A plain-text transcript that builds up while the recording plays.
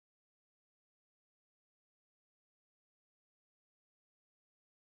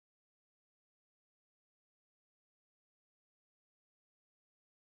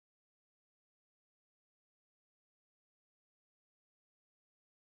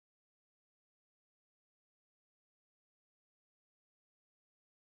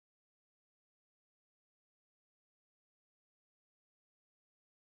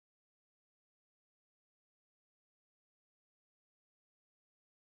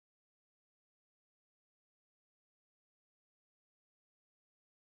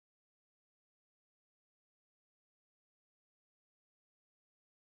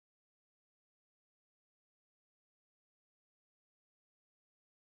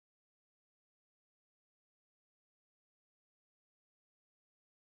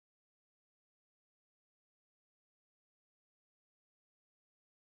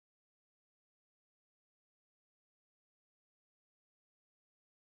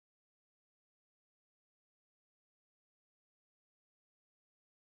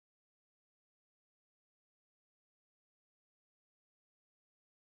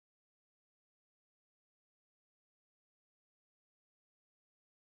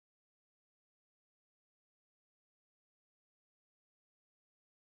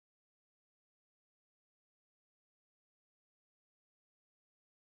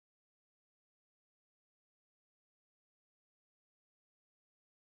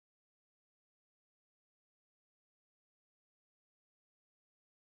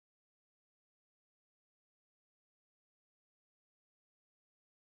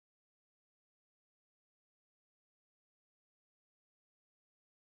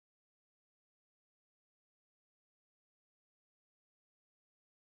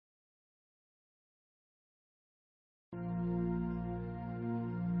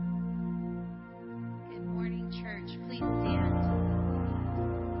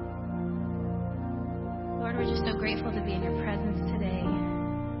Lord, we're just so grateful to be in your presence today.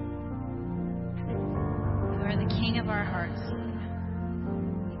 You are the King of our hearts.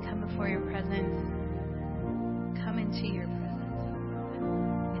 We come before your presence, come into your presence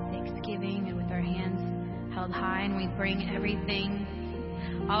with thanksgiving and with our hands held high, and we bring everything,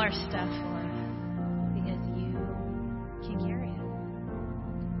 all our stuff, Lord, because you can carry it.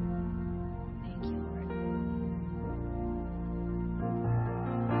 Thank you, Lord.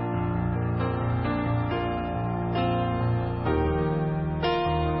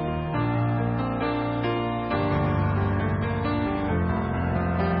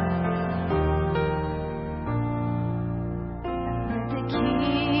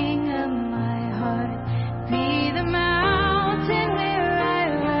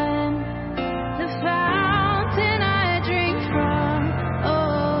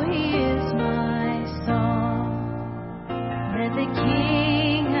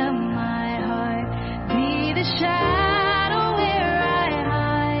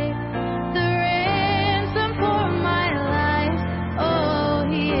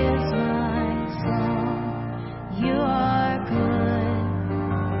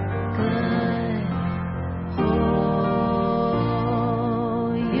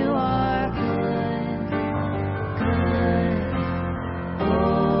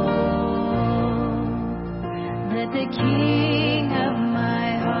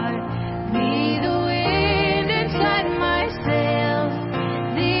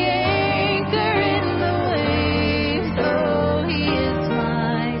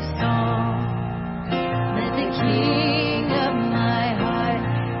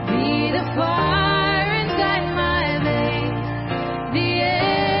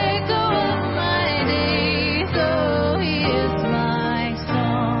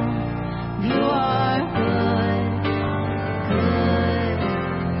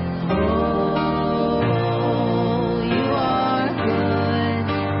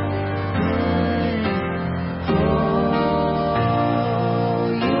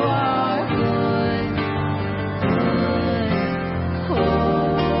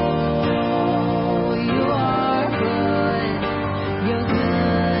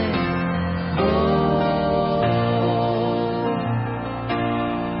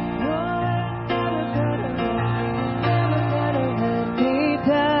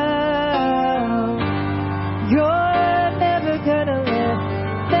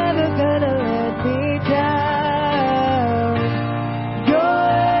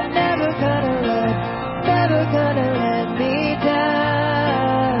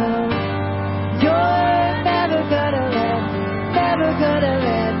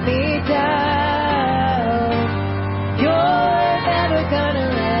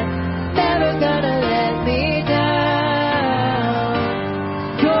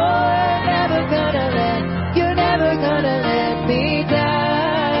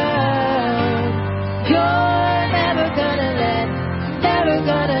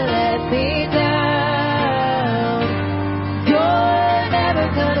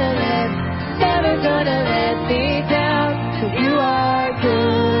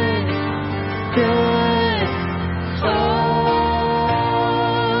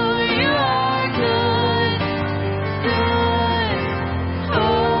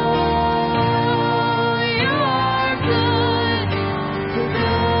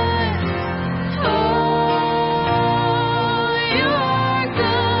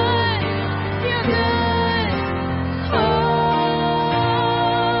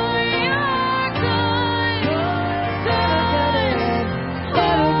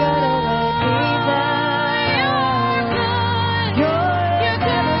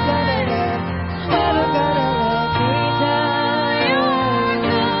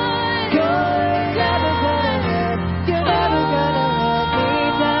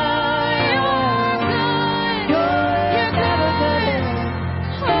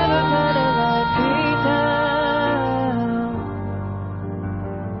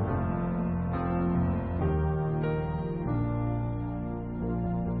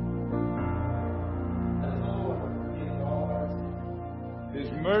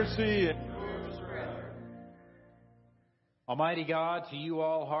 Almighty God, to you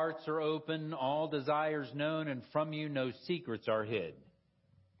all hearts are open, all desires known, and from you no secrets are hid.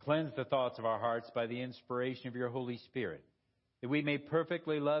 Cleanse the thoughts of our hearts by the inspiration of your Holy Spirit, that we may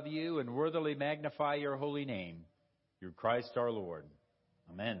perfectly love you and worthily magnify your holy name, through Christ our Lord.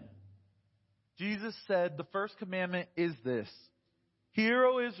 Amen. Jesus said, the first commandment is this: Hear,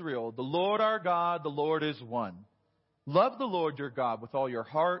 O Israel, the Lord our God, the Lord is one. Love the Lord your God with all your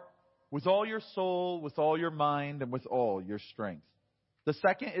heart, with all your soul, with all your mind, and with all your strength. The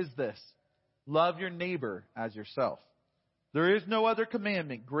second is this: love your neighbor as yourself. There is no other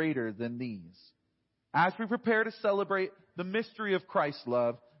commandment greater than these. As we prepare to celebrate the mystery of Christ's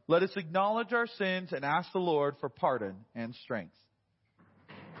love, let us acknowledge our sins and ask the Lord for pardon and strength.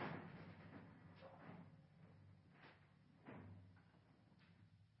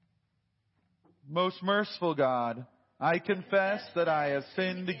 Most merciful God, I confess that I have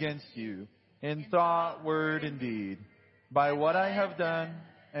sinned against you in thought, word, and deed, by what I have done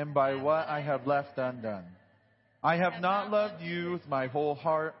and by what I have left undone. I have not loved you with my whole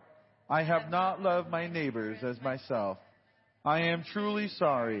heart. I have not loved my neighbors as myself. I am truly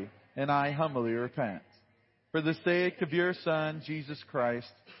sorry, and I humbly repent. For the sake of your Son, Jesus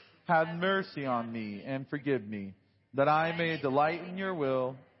Christ, have mercy on me and forgive me, that I may delight in your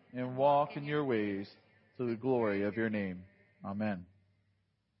will and walk in your ways to the glory of your name. Amen.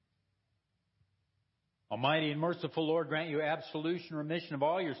 Almighty and merciful Lord, grant you absolution, remission of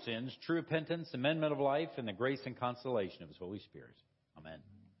all your sins, true repentance, amendment of life, and the grace and consolation of his Holy Spirit. Amen.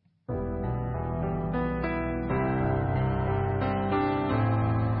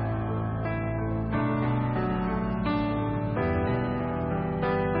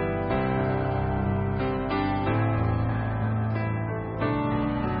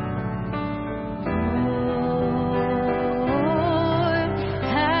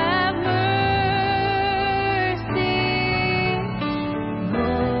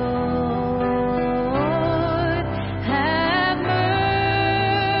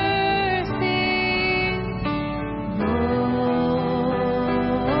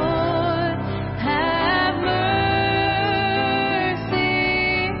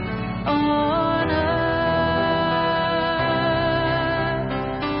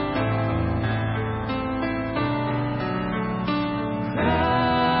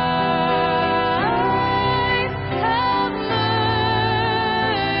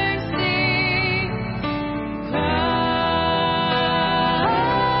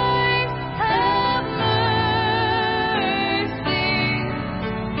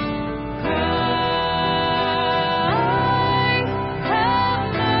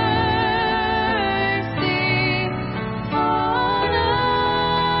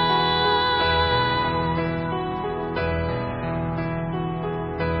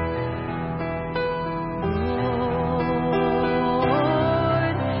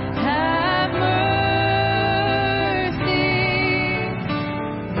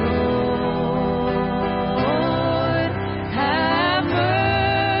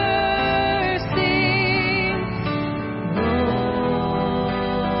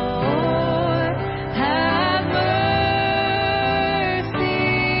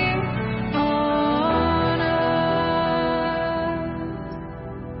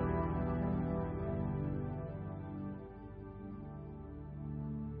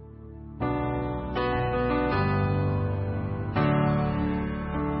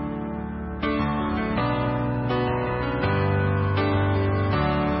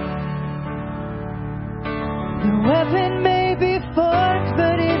 weapon may be forked,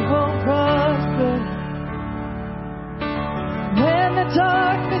 but it won't prosper. When the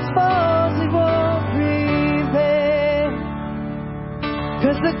darkness falls, it won't prevail.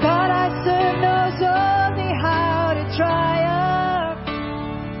 'Cause the God I serve knows only how to triumph.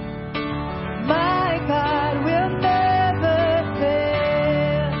 My God will never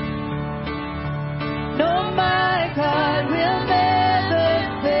fail. No, my God will never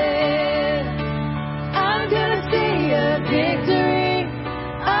fail. I'm gonna see a victory.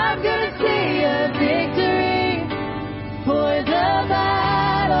 I'm gonna see a victory. For the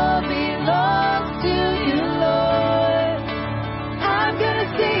battle belongs to you, Lord. I'm gonna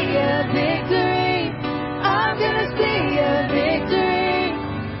see a victory. I'm gonna see a victory.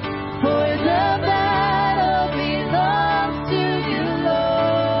 For the battle belongs to you,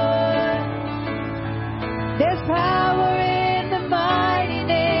 Lord. There's power in the mighty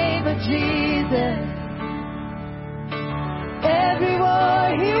name of Jesus. Every war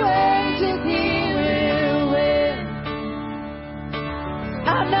he wages, he will win.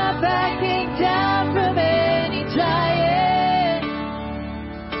 I'm not backing down from any giant.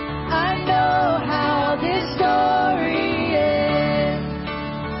 I know how this story ends.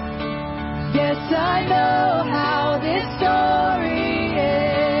 Yes, I know how this story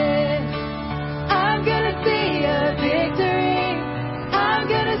ends. I'm gonna see a victory. I'm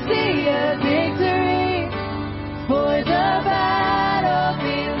gonna see a victory. For the battle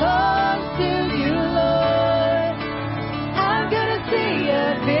belongs to you, Lord. I'm gonna see a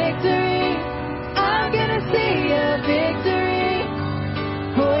victory. I'm gonna see a victory.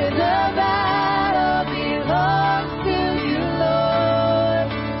 For the battle belongs to you, Lord.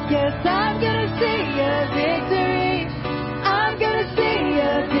 Yes, I'm gonna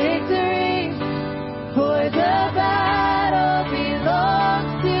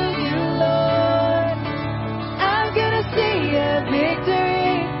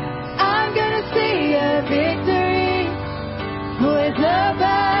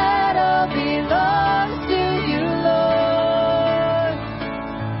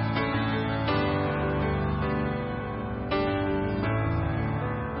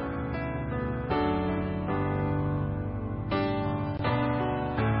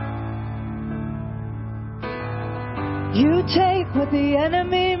You take what the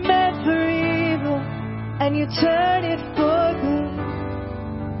enemy meant for evil and you turn it for good.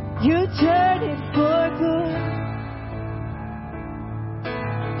 You turn it for good.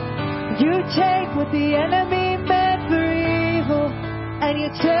 You take what the enemy meant for evil and you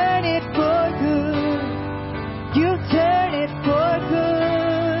turn it for good. You turn it for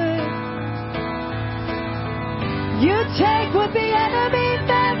good. You take what the enemy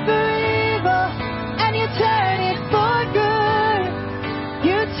meant for evil and you turn it for good.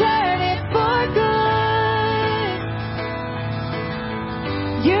 You turn it for good.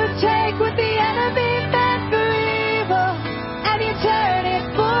 You take what the enemy meant for evil and you turn it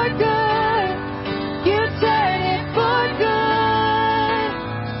for good. You turn it for good.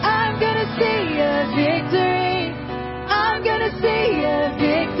 I'm gonna see a victory. I'm gonna see a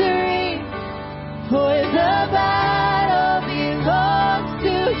victory. For the battle belongs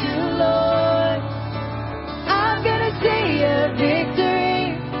to you, Lord. I'm gonna see a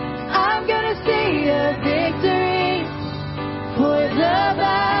victory. I'm gonna see a victory. For the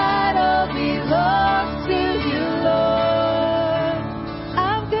battle belongs to you, Lord.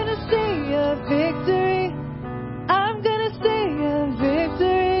 I'm gonna see a victory. I'm gonna see a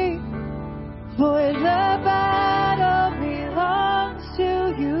victory. For the battle belongs to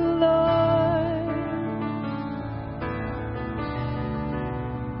you, Lord.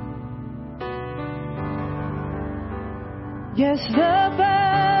 Yes, the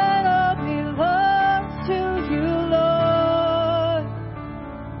battle belongs to you, Lord.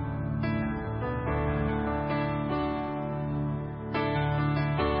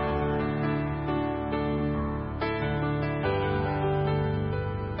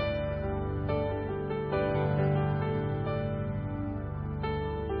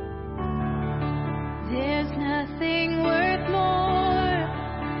 There's nothing worth more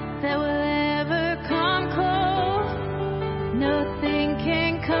that will ever come close. Nothing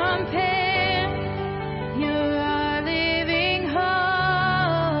can compare. You're our living hope.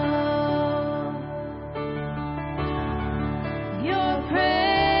 Your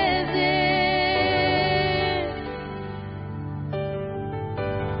presence.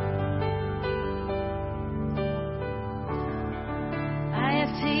 I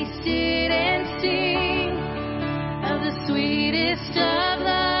have tasted and seen of the sweetest of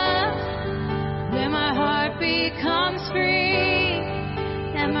love, where my heart becomes free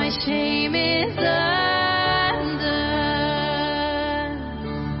and my shame is undone.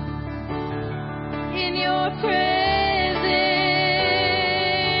 In your presence,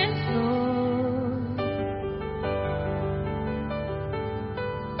 Lord.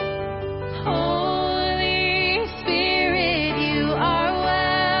 Holy Spirit, you are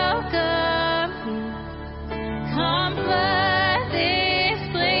welcome. Come flood this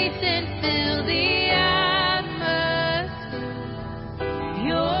place and fill the atmosphere.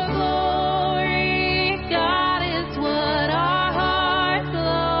 Your glory, God, is what our hearts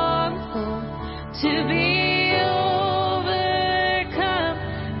long for. To be overcome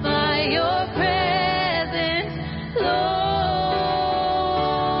by your presence, Lord.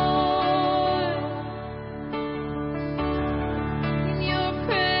 In your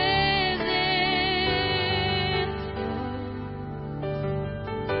presence,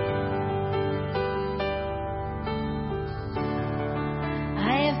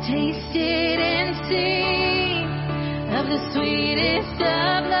 I have tasted and seen of the sweetest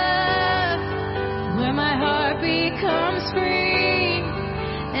of love, where my heart becomes free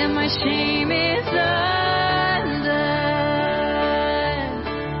and my shame is undone.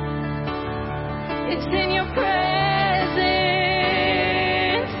 It's in your presence,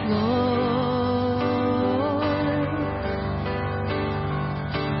 Lord.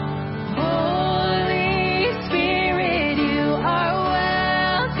 Holy Spirit, you are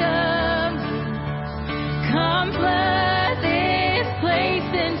welcome. Come flood this place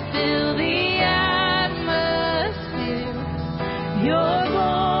and fill the atmosphere. Your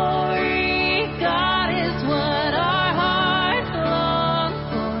glory,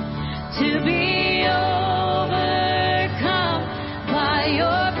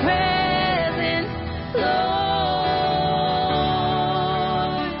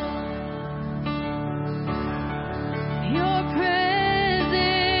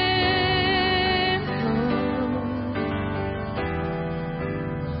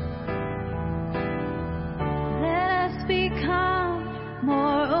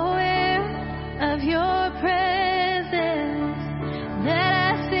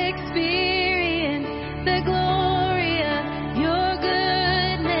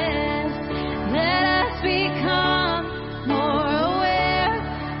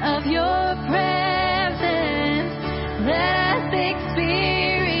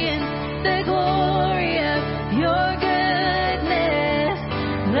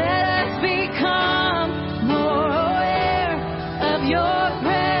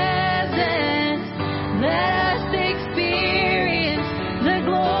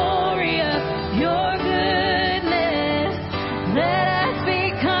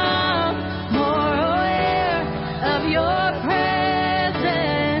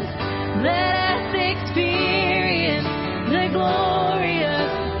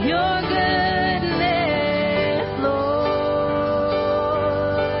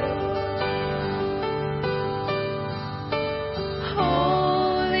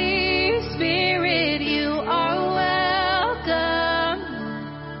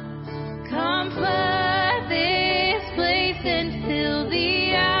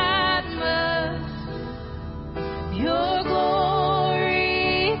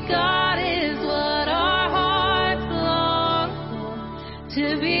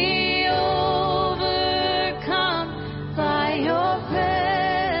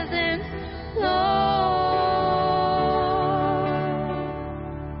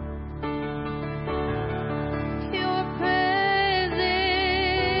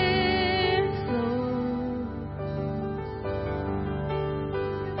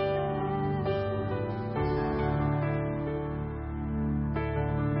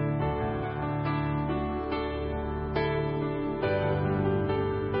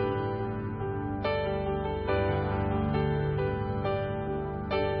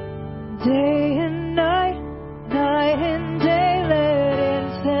 Day and night, night and day, let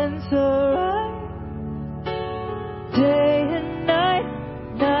incense arise. Day and night,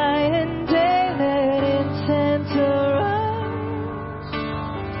 night and day, let incense arise.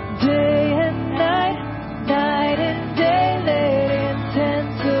 Day and night, night and day, let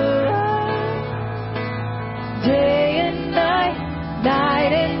incense arise. Day and night,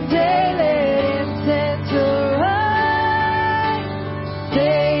 night and day, let incense arise.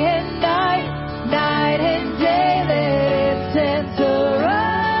 Day and night, night and day, let incense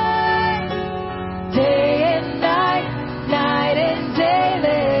arise. Day and night, night and day,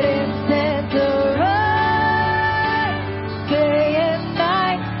 let incense arise. Day and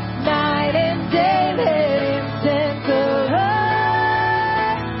night, night and day, let incense arise.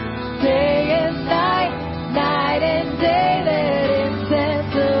 Day and night, night and day, let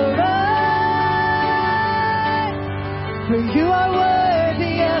incense arise. For you are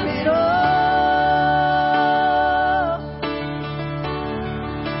worthy of it all.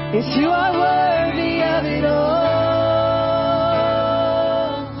 Yes, you are worthy of it all.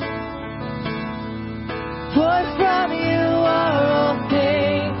 For from you are all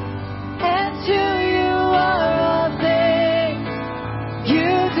things, and to you are all things. You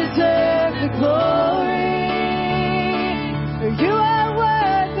deserve the glory. For you are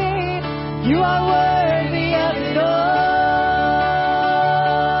worthy of it all.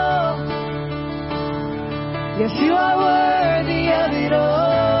 Yes, you are worthy of it all.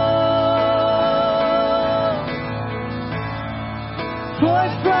 For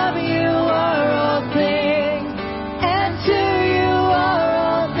from you are all things, and to you are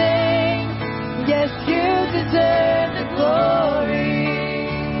all things. Yes, you deserve the glory.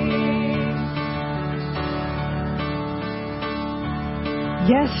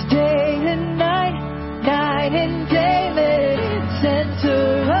 Yes, day and night, night and day, let incense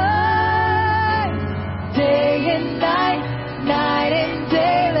arise. Day and night, night and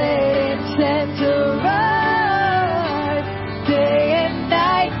day, let incense arise. Day and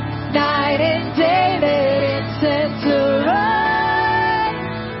night, night and day, let incense arise.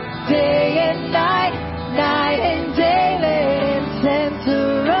 Day and night, night and day, let incense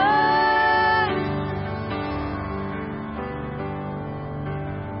arise.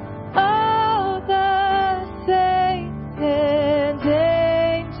 All the saints and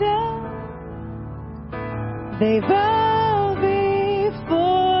angels, they bow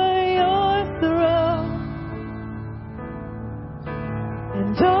before your throne,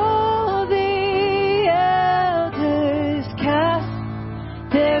 and all the elders cast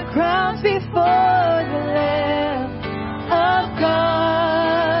their crowns before the Lamb of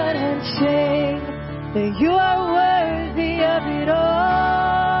God and sing that you are worthy of it all.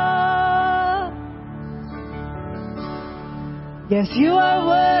 Yes, you are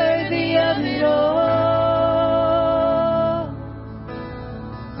worthy of it all.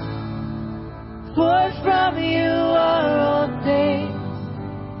 For from you are all things,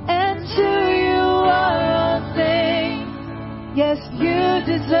 and to you are all things. Yes, you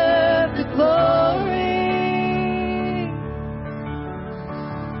deserve the glory.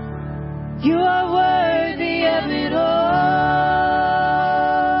 You are worthy of it all.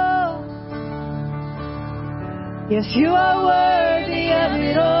 Yes, you are worthy of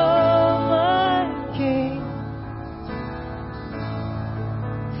it all.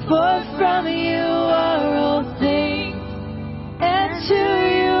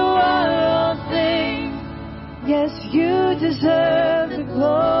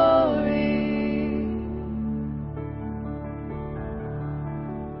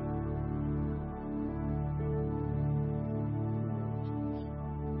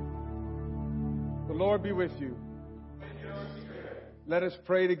 Lord be with you. Let us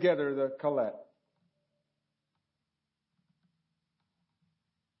pray together the collect.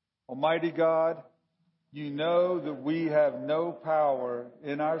 Almighty God, you know that we have no power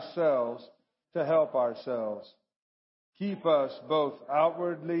in ourselves to help ourselves. Keep us both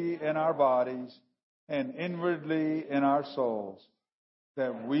outwardly in our bodies and inwardly in our souls,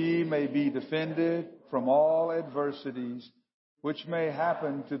 that we may be defended from all adversities which may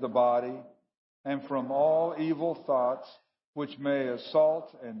happen to the body, and from all evil thoughts which may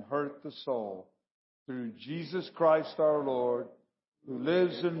assault and hurt the soul. Through Jesus Christ our Lord, who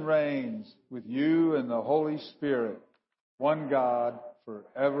lives and reigns with you and the Holy Spirit, one God,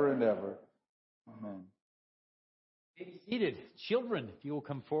 forever and ever. Amen. Be seated. Children, if you will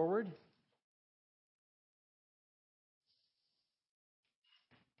come forward.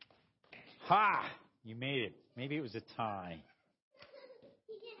 Ha! You made it. Maybe it was a tie.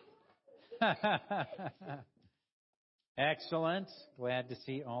 Excellent. Glad to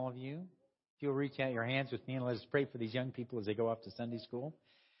see all of you. If you'll reach out your hands with me and let us pray for these young people as they go off to Sunday school.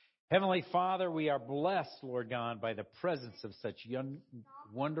 Heavenly Father, we are blessed, Lord God, by the presence of such young,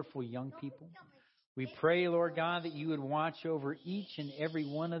 wonderful young people. We pray, Lord God, that you would watch over each and every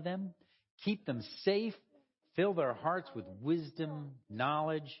one of them, keep them safe, fill their hearts with wisdom,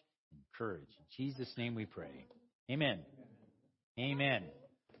 knowledge, and courage. In Jesus' name we pray. Amen. Amen.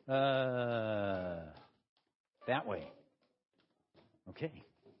 That way. Okay.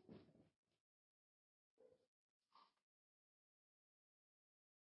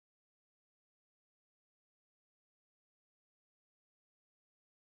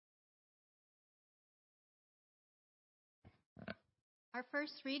 Our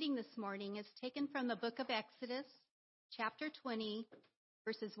first reading this morning is taken from the book of Exodus, chapter 20,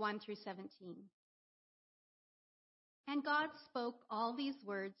 verses 1 through 17. And God spoke all these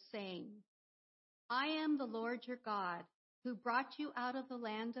words, saying, I am the Lord your God, who brought you out of the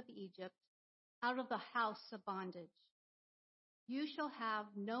land of Egypt, out of the house of bondage. You shall have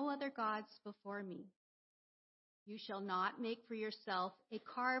no other gods before me. You shall not make for yourself a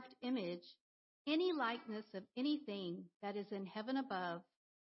carved image, any likeness of anything that is in heaven above,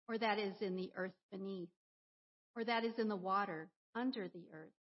 or that is in the earth beneath, or that is in the water under the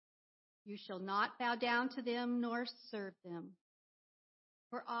earth. You shall not bow down to them nor serve them.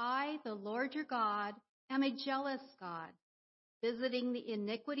 For I, the Lord your God, am a jealous God, visiting the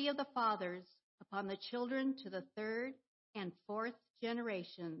iniquity of the fathers upon the children to the third and fourth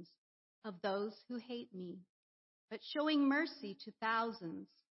generations of those who hate me, but showing mercy to thousands,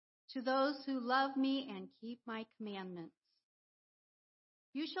 to those who love me and keep my commandments.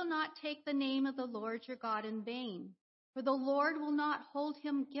 You shall not take the name of the Lord your God in vain, for the Lord will not hold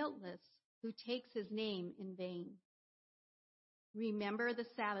him guiltless who takes his name in vain. Remember the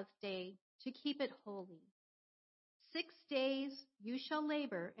Sabbath day to keep it holy. 6 days you shall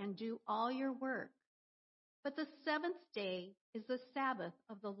labor and do all your work, but the seventh day is the Sabbath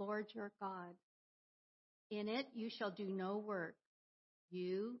of the Lord your God. In it you shall do no work,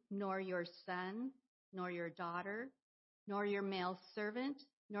 you, nor your son, nor your daughter, nor your male servant,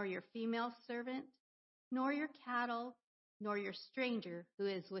 nor your female servant, nor your cattle, nor your stranger who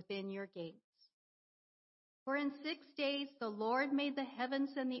is within your gates. For in 6 days the Lord made the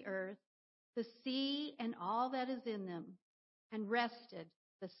heavens and the earth, the sea and all that is in them, and rested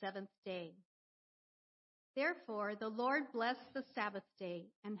the seventh day. Therefore the Lord blessed the Sabbath day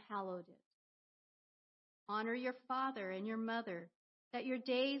and hallowed it. Honor your father and your mother, that your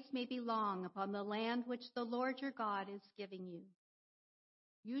days may be long upon the land which the Lord your God is giving you.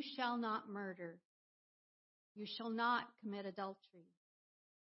 You shall not murder. You shall not commit adultery.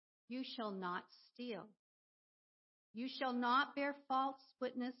 You shall not steal. You shall not bear false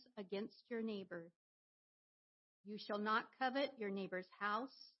witness against your neighbor. You shall not covet your neighbor's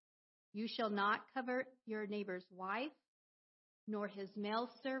house. You shall not covet your neighbor's wife, nor his male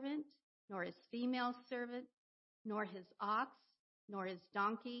servant, nor his female servant, nor his ox, nor his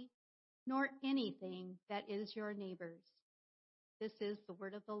donkey, nor anything that is your neighbor's. This is the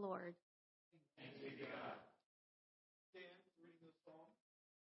word of the Lord. Thanks be to God. Stand, reading the psalm.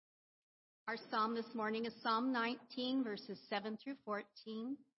 Our psalm this morning is Psalm 19, verses 7 through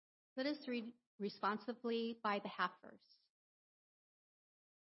 14. Let us read responsively by the half verse.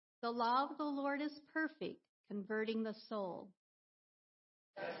 The law of the Lord is perfect, converting the soul.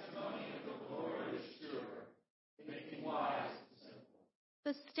 The testimony of the Lord is sure, making wise the simple.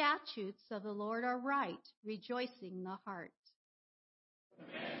 The statutes of the Lord are right, rejoicing the heart. The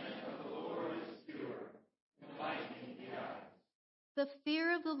commandment of the Lord is pure, enlightening the eyes. The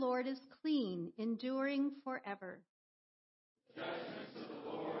fear of the Lord is clean, enduring forever. The judgments of the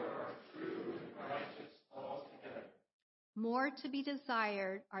Lord are true and righteous More to be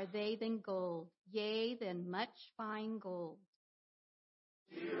desired are they than gold, yea, than much fine gold.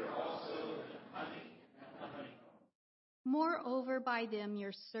 Moreover, by them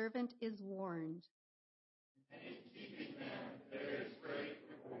your servant is warned.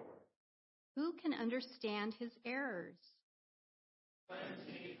 Who can understand his errors?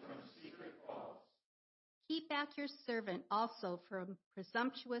 Keep back your servant also from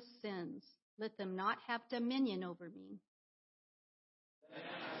presumptuous sins. Let them not have dominion over me. Then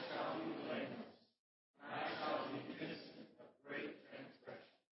I shall be blameless. I shall be innocent of great transgression.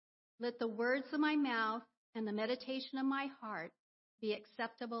 Let the words of my mouth and the meditation of my heart be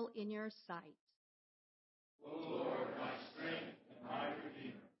acceptable in your sight. O Lord, my strength and my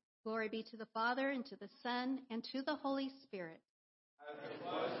Redeemer. Glory be to the Father, and to the Son, and to the Holy Spirit. As it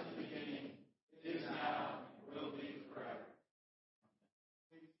was in the beginning, it is now, and will be forever.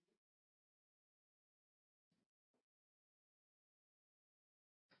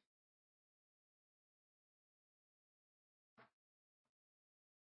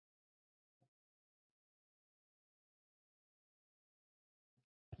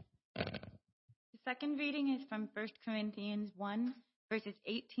 The second reading is from 1 Corinthians 1, verses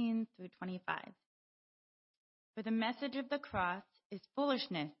 18 through 25. For the message of the cross is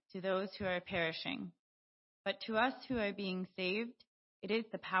foolishness to those who are perishing, but to us who are being saved, it is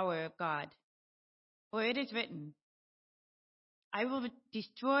the power of God. For it is written, I will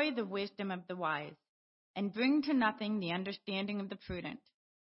destroy the wisdom of the wise, and bring to nothing the understanding of the prudent.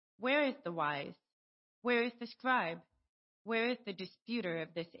 Where is the wise? Where is the scribe? Where is the disputer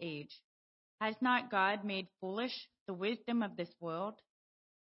of this age? Has not God made foolish the wisdom of this world?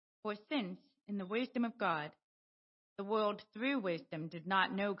 For since, in the wisdom of God, the world through wisdom did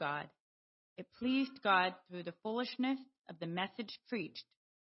not know God, it pleased God through the foolishness of the message preached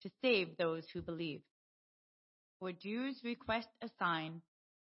to save those who believe. For Jews request a sign,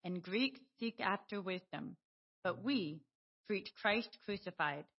 and Greeks seek after wisdom, but we preach Christ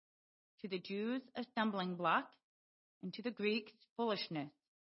crucified. To the Jews a stumbling block, and to the Greeks foolishness.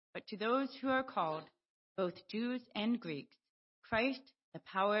 But to those who are called, both Jews and Greeks, Christ, the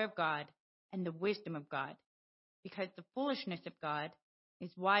power of God, and the wisdom of God, because the foolishness of God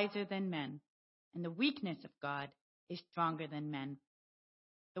is wiser than men, and the weakness of God is stronger than men.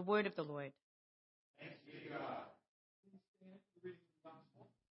 The word of the Lord. Thanks be to God.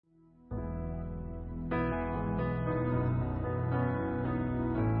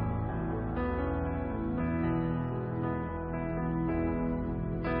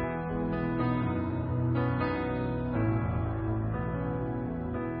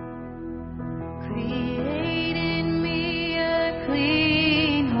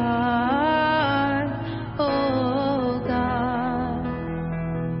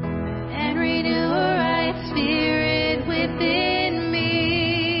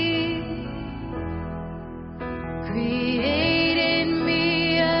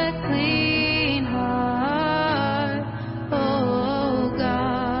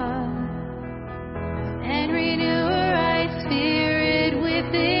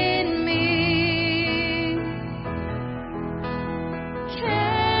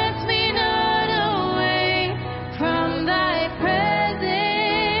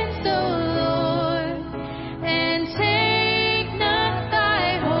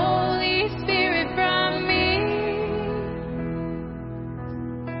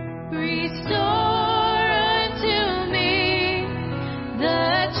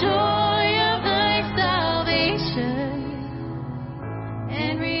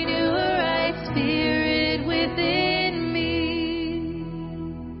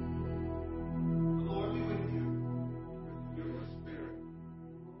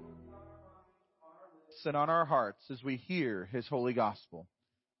 And on our hearts as we hear his holy gospel.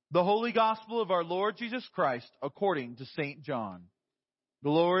 The holy gospel of our Lord Jesus Christ according to St. John.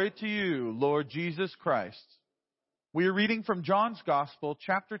 Glory to you, Lord Jesus Christ. We are reading from John's Gospel,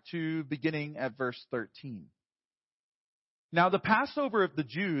 chapter 2, beginning at verse 13. Now the Passover of the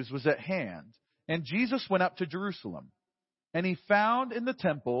Jews was at hand, and Jesus went up to Jerusalem. And he found in the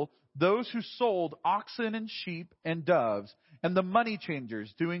temple those who sold oxen and sheep and doves, and the money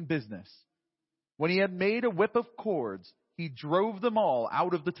changers doing business. When he had made a whip of cords, he drove them all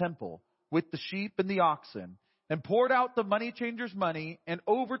out of the temple with the sheep and the oxen, and poured out the money changers' money and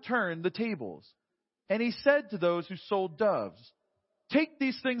overturned the tables. And he said to those who sold doves, take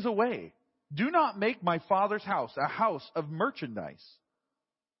these things away. Do not make my Father's house a house of merchandise.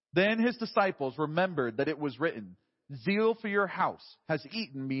 Then his disciples remembered that it was written, zeal for your house has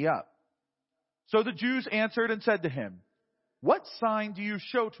eaten me up. So the Jews answered and said to him, what sign do you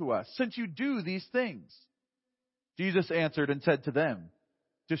show to us, since you do these things? Jesus answered and said to them,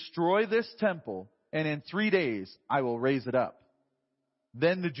 "Destroy this temple, and in 3 days I will raise it up."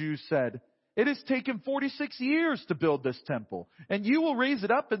 Then the Jews said, "It has taken 46 years to build this temple, and you will raise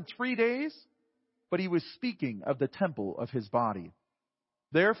it up in 3 days?" But he was speaking of the temple of his body.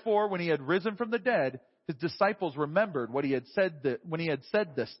 Therefore, when he had risen from the dead, his disciples remembered what he had said when he had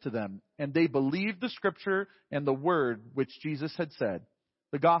said this to them, and they believed the scripture and the word which Jesus had said.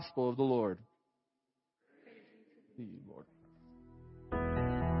 The gospel of the Lord. Praise to you, Lord.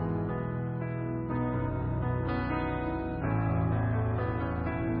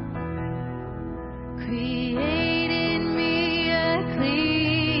 Create in me a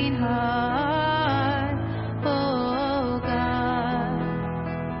clean heart, oh God,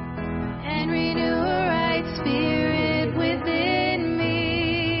 and renew a right spirit within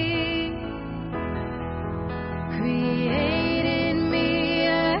me. Create in me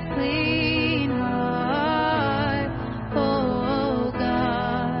a clean heart, oh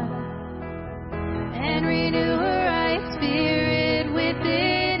God, and renew a right spirit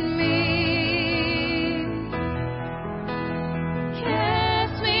within me.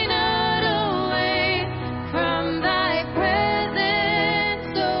 Cast me not away from thy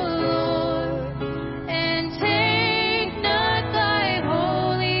presence, O Lord, and take not thy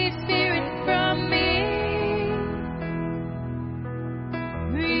Holy Spirit from me.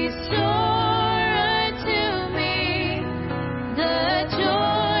 Restore unto me the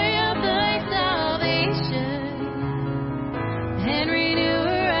joy of thy salvation, and renew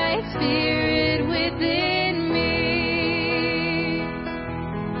a right spirit within me.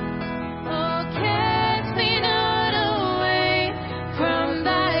 Oh, cast me not away from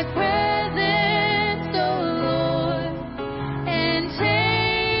thy presence, O Lord, and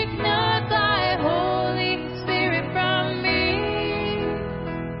take not thy Holy Spirit from me.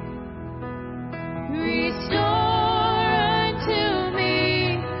 Restore unto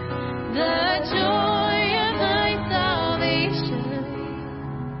me the joy of thy salvation,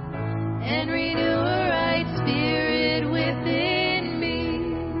 and renew a right spirit within me.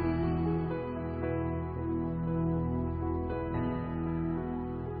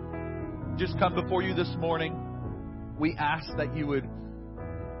 Just come before you this morning. We ask that you would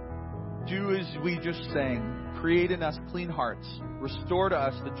do as we just sang. Create in us clean hearts. Restore to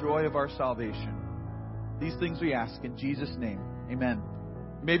us the joy of our salvation. These things we ask in Jesus' name. Amen.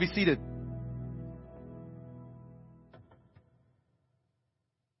 You may be seated.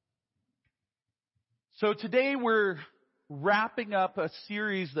 So today we're wrapping up a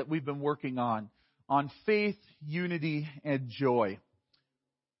series that we've been working on faith, unity, and joy.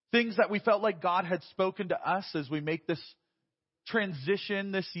 Things that we felt like God had spoken to us as we make this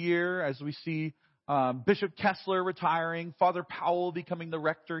transition this year, as we see Bishop Kessler retiring, Father Powell becoming the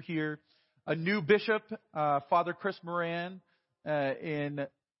rector here, a new bishop, Father Chris Moran, in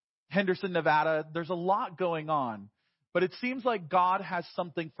Henderson, Nevada. There's a lot going on. But it seems like God has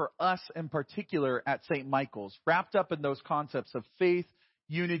something for us in particular at St. Michael's, wrapped up in those concepts of faith,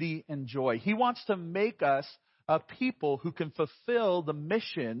 unity, and joy. He wants to make us a people who can fulfill the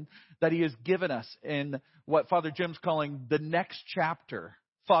mission that he has given us in what Father Jim's calling the next chapter,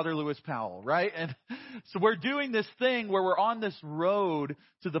 Father Lewis Powell, right? And so we're doing this thing where we're on this road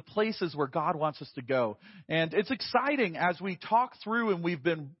to the places where God wants us to go. And it's exciting as we talk through and we've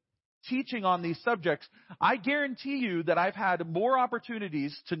been teaching on these subjects. I guarantee you that I've had more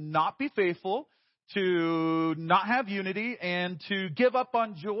opportunities to not be faithful, to not have unity, and to give up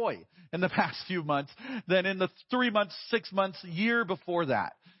on joy in the past few months than in the 3 months, 6 months, year before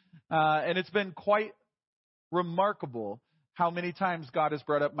that. And it's been quite remarkable how many times God has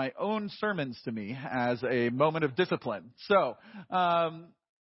brought up my own sermons to me as a moment of discipline. So,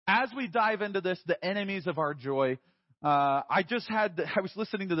 as we dive into this, the enemies of our joy, I was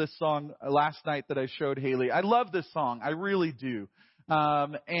listening to this song last night that I showed Haley. I love this song. I really do.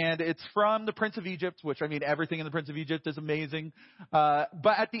 And it's from the Prince of Egypt, which, I mean, everything in the Prince of Egypt is amazing.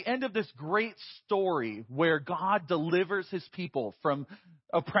 But at the end of this great story where God delivers his people from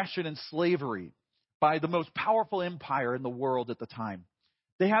oppression and slavery by the most powerful empire in the world at the time,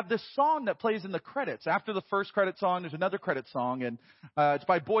 they have this song that plays in the credits. After the first credit song, there's another credit song, and it's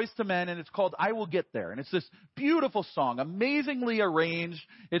by Boyz II Men, and it's called I Will Get There. And it's this beautiful song, amazingly arranged.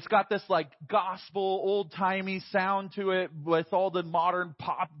 It's got this like gospel, old-timey sound to it with all the modern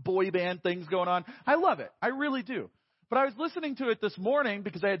pop boy band things going on. I love it. I really do. But I was listening to it this morning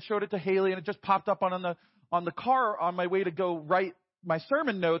because I had showed it to Haley, and it just popped up on the car on my way to go write my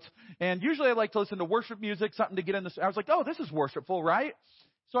sermon notes. And usually I like to listen to worship music, something to get in this. I was like, oh, this is worshipful, right?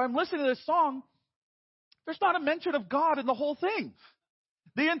 So I'm listening to this song. There's not a mention of God in the whole thing.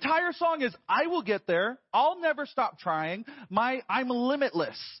 The entire song is, I will get there. I'll never stop trying. I'm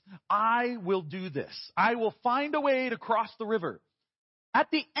limitless. I will do this. I will find a way to cross the river. At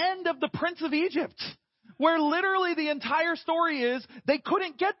the end of The Prince of Egypt, where literally the entire story is they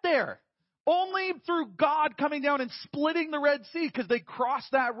couldn't get there. Only through God coming down and splitting the Red Sea because they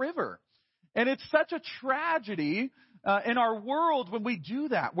crossed that river. And it's such a tragedy in our world when we do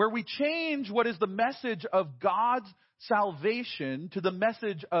that, where we change what is the message of God's salvation to the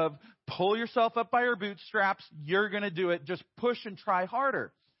message of pull yourself up by your bootstraps, you're going to do it, just push and try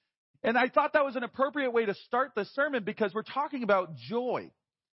harder. And I thought that was an appropriate way to start the sermon because we're talking about joy,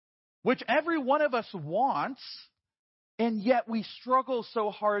 which every one of us wants, and yet we struggle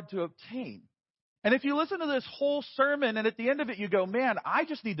so hard to obtain. And if you listen to this whole sermon and at the end of it you go, man, I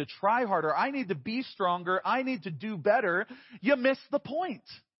just need to try harder, I need to be stronger, I need to do better, you miss the point.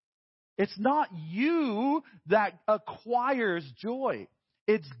 It's not you that acquires joy.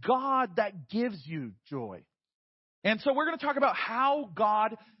 It's God that gives you joy. And so we're going to talk about how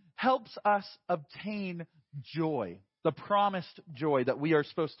God helps us obtain joy, the promised joy that we are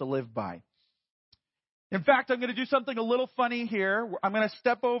supposed to live by. In fact, I'm going to do something a little funny here. I'm going to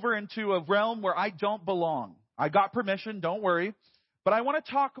step over into a realm where I don't belong. I got permission, don't worry. But I want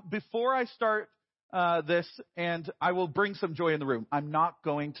to talk before I start this, and I will bring some joy in the room. I'm not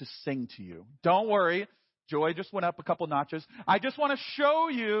going to sing to you. Don't worry. Joy just went up a couple notches. I just want to show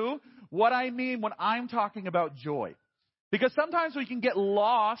you what I mean when I'm talking about joy. Because sometimes we can get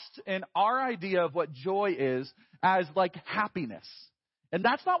lost in our idea of what joy is as like happiness. And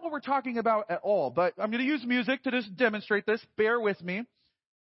that's not what we're talking about at all. But I'm going to use music to just demonstrate this. Bear with me.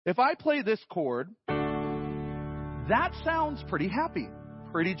 If I play this chord, that sounds pretty happy,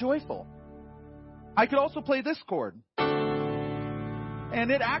 pretty joyful. I could also play this chord.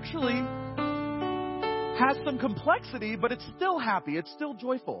 And it actually has some complexity, but it's still happy. It's still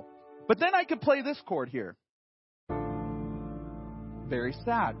joyful. But then I could play this chord here. Very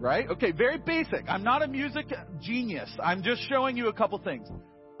sad, right? Okay, very basic. I'm not a music genius. I'm just showing you a couple things.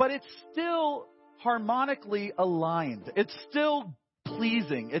 But it's still harmonically aligned. It's still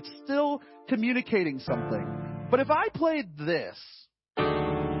pleasing. It's still communicating something. But if I played this,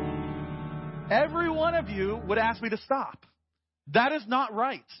 every one of you would ask me to stop. That is not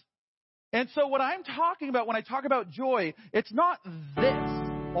right. And so what I'm talking about when I talk about joy, it's not this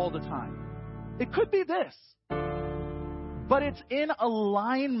all the time. It could be this. But it's in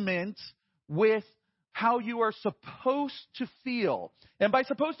alignment with how you are supposed to feel. And by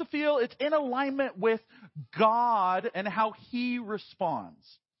supposed to feel, it's in alignment with God and how He responds.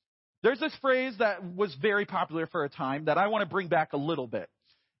 There's this phrase that was very popular for a time that I want to bring back a little bit.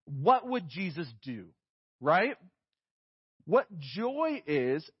 What would Jesus do? Right? What joy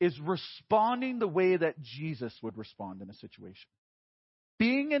is responding the way that Jesus would respond in a situation.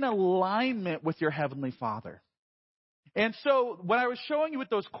 Being in alignment with your Heavenly Father. And so what I was showing you with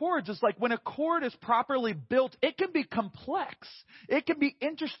those chords is like when a chord is properly built, it can be complex. It can be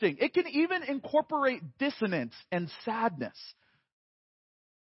interesting. It can even incorporate dissonance and sadness.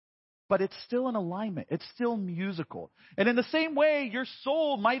 But it's still in alignment. It's still musical. And in the same way, your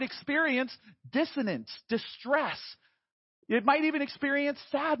soul might experience dissonance, distress. It might even experience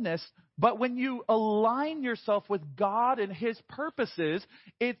sadness. But when you align yourself with God and His purposes,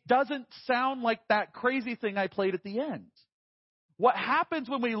 it doesn't sound like that crazy thing I played at the end. What happens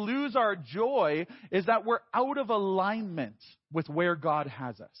when we lose our joy is that we're out of alignment with where God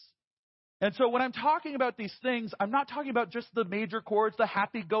has us. And so when I'm talking about these things, I'm not talking about just the major chords, the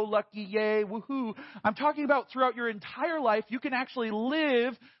happy-go-lucky, yay, woohoo. I'm talking about throughout your entire life, you can actually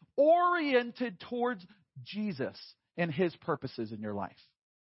live oriented towards Jesus and His purposes in your life.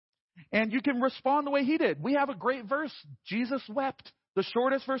 And you can respond the way He did. We have a great verse, Jesus wept. The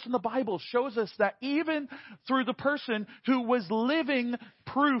shortest verse in the Bible shows us that even through the person who was living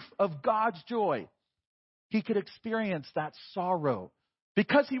proof of God's joy, he could experience that sorrow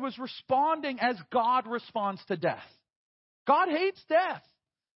because he was responding as God responds to death. God hates death.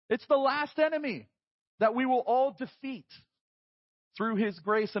 It's the last enemy that we will all defeat through His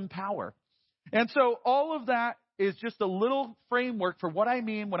grace and power. And so all of that is just a little framework for what I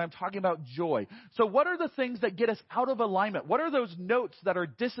mean when I'm talking about joy. So what are the things that get us out of alignment? What are those notes that are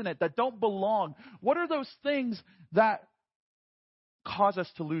dissonant, that don't belong? What are those things that cause us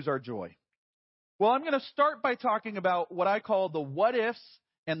to lose our joy? Well, I'm going to start by talking about what I call the what ifs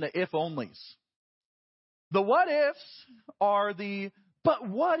and the if onlys. The what ifs are but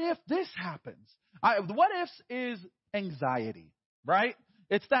what if this happens? The what ifs is anxiety, right?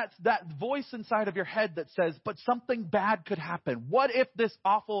 It's that voice inside of your head that says, but something bad could happen. What if this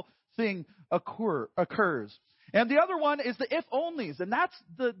awful thing occurs? And the other one is the if-onlys, and that's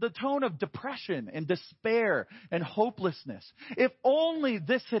the tone of depression and despair and hopelessness. If only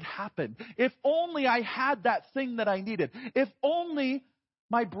this had happened. If only I had that thing that I needed. If only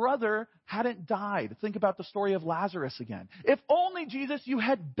my brother hadn't died. Think about the story of Lazarus again. If only, Jesus, you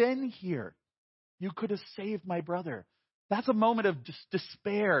had been here. You could have saved my brother. That's a moment of just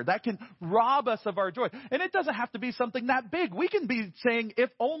despair. That can rob us of our joy. And it doesn't have to be something that big. We can be saying if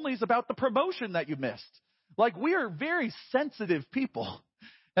onlys about the promotion that you missed. Like, we are very sensitive people.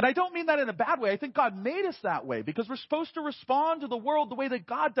 And I don't mean that in a bad way. I think God made us that way because we're supposed to respond to the world the way that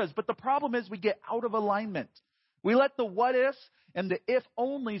God does. But the problem is we get out of alignment. We let the what ifs and the if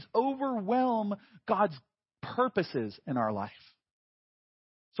onlys overwhelm God's purposes in our life.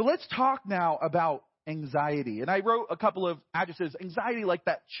 So let's talk now about anxiety. And I wrote a couple of adjectives. Anxiety, like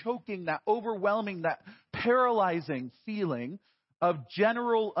that choking, that overwhelming, that paralyzing feeling of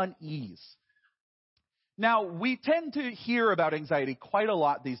general unease. Now, we tend to hear about anxiety quite a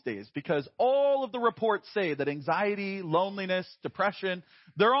lot these days because all of the reports say that anxiety, loneliness, depression,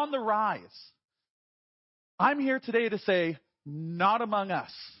 they're on the rise. I'm here today to say, not among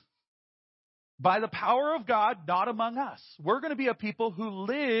us. By the power of God, not among us. We're going to be a people who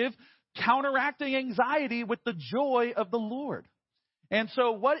live counteracting anxiety with the joy of the Lord. And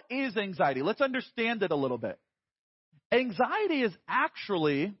so what is anxiety? Let's understand it a little bit. Anxiety is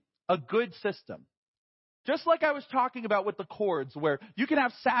actually a good system. Just like I was talking about with the chords, where you can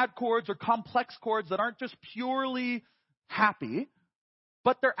have sad chords or complex chords that aren't just purely happy,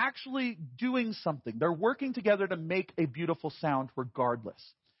 but they're actually doing something. They're working together to make a beautiful sound regardless.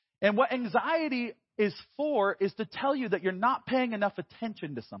 And what anxiety is for is to tell you that you're not paying enough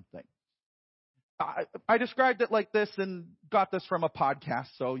attention to something. I described it like this and got this from a podcast,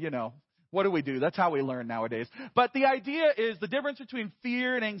 so, what do? That's how we learn nowadays. But the idea is the difference between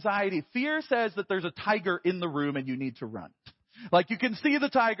fear and anxiety. Fear says that there's a tiger in the room and you need to run. Like, you can see the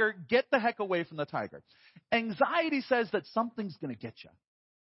tiger, get the heck away from the tiger. Anxiety says that something's going to get you.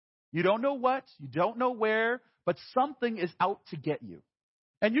 You don't know what, you don't know where, but something is out to get you.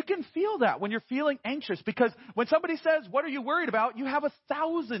 And you can feel that when you're feeling anxious, because when somebody says, what are you worried about? You have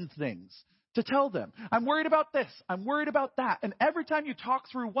 1,000 things to tell them. I'm worried about this. I'm worried about that. And every time you talk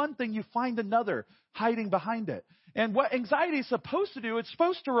through one thing, you find another hiding behind it. And what anxiety is supposed to do, it's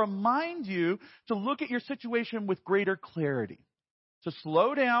supposed to remind you to look at your situation with greater clarity, to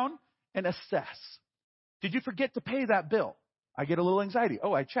slow down and assess. Did you forget to pay that bill? I get a little anxiety.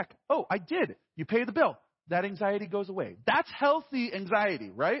 Oh, I check. Oh, I did. You pay the bill. That anxiety goes away. That's healthy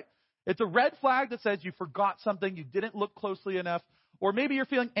anxiety, right? It's a red flag that says you forgot something, you didn't look closely enough, or maybe you're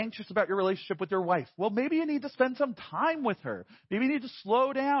feeling anxious about your relationship with your wife. Well, maybe you need to spend some time with her. Maybe you need to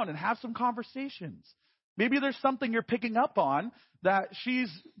slow down and have some conversations. Maybe there's something you're picking up on that she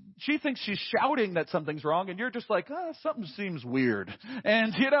thinks she's shouting that something's wrong, and you're just like, something seems weird.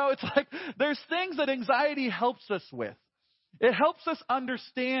 And, it's like there's things that anxiety helps us with. It helps us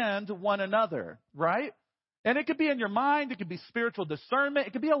understand one another, right? And it could be in your mind. It could be spiritual discernment.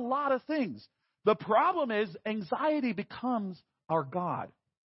 It could be a lot of things. The problem is anxiety becomes our God.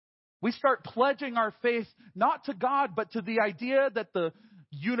 We start pledging our faith not to God, but to the idea that the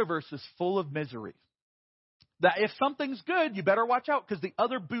universe is full of misery. That if something's good, you better watch out because the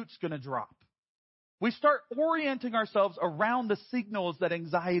other boot's going to drop. We start orienting ourselves around the signals that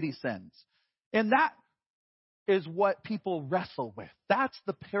anxiety sends. And that is what people wrestle with. That's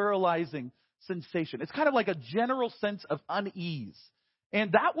the paralyzing sensation. It's kind of like a general sense of unease.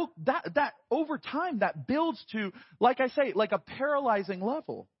 And that over time, that builds to, like I say, like a paralyzing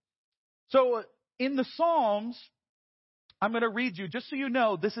level. So in the Psalms, I'm going to read you, just so you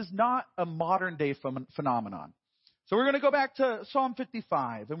know, this is not a modern day phenomenon. So we're going to go back to Psalm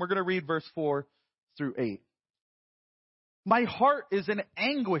 55, and we're going to read verse 4 through 8. My heart is in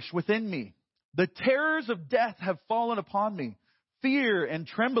anguish within me. The terrors of death have fallen upon me. Fear and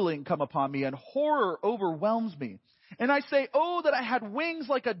trembling come upon me, and horror overwhelms me. And I say, oh, that I had wings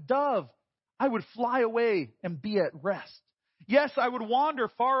like a dove. I would fly away and be at rest. Yes, I would wander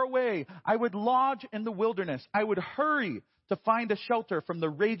far away. I would lodge in the wilderness. I would hurry to find a shelter from the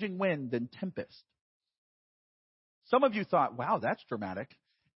raging wind and tempest. Some of you thought, wow, that's dramatic.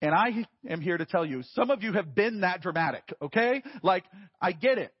 And I am here to tell you, some of you have been that dramatic, okay? Like, I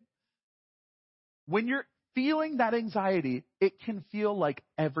get it. When you're feeling that anxiety, it can feel like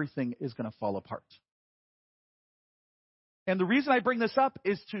everything is going to fall apart. And the reason I bring this up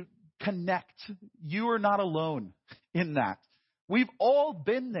is to connect. You are not alone in that. We've all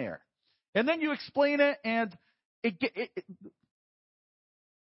been there. And then you explain it, and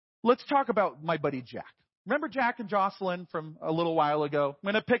let's talk about my buddy Jack. Remember Jack and Jocelyn from a little while ago?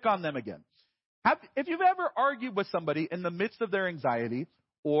 I'm going to pick on them again. If you've ever argued with somebody in the midst of their anxiety,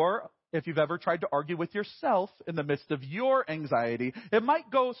 or if you've ever tried to argue with yourself in the midst of your anxiety, it might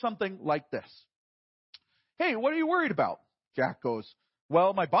go something like this. Hey, what are you worried about? Jack goes,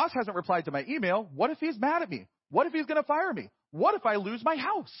 well, my boss hasn't replied to my email. What if he's mad at me? What if he's going to fire me? What if I lose my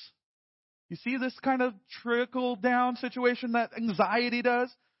house? You see this kind of trickle down situation that anxiety does?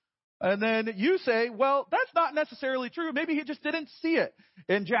 And then you say, well, that's not necessarily true. Maybe he just didn't see it.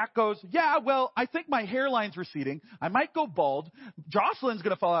 And Jack goes, yeah, well, I think my hairline's receding. I might go bald. Jocelyn's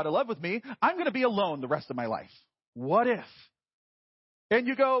going to fall out of love with me. I'm going to be alone the rest of my life. What if? And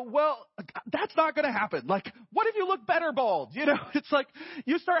you go, well, that's not going to happen. Like, what if you look better bald? You know, it's like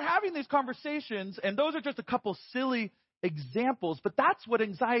you start having these conversations, and those are just a couple silly examples, but that's what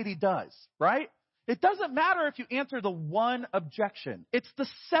anxiety does, right? It doesn't matter if you answer the one objection. It's the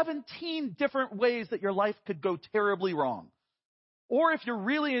 17 different ways that your life could go terribly wrong. Or if you're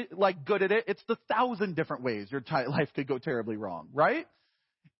really good at it, it's the 1,000 different ways your life could go terribly wrong, right?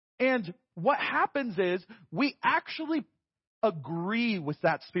 And what happens is we actually agree with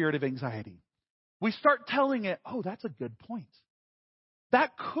that spirit of anxiety. We start telling it, oh, that's a good point.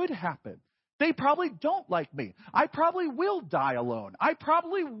 That could happen. They probably don't like me. I probably will die alone. I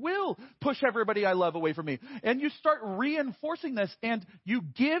probably will push everybody I love away from me. And you start reinforcing this, and you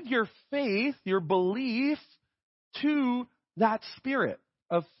give your faith, your belief, to that spirit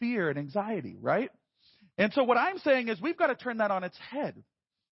of fear and anxiety, right? And so what I'm saying is we've got to turn that on its head.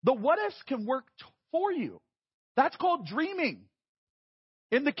 The what ifs can work for you. That's called dreaming.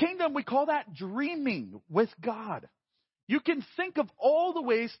 In the kingdom, we call that dreaming with God. You can think of all the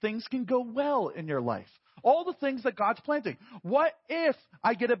ways things can go well in your life. All the things that God's planting. What if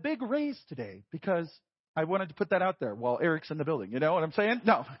I get a big raise today? Because I wanted to put that out there while Eric's in the building. You know what I'm saying?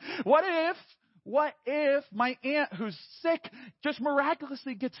 No. What if my aunt who's sick just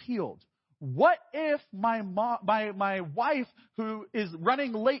miraculously gets healed? What if my wife who is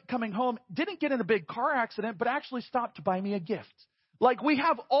running late coming home didn't get in a big car accident but actually stopped to buy me a gift? Like, we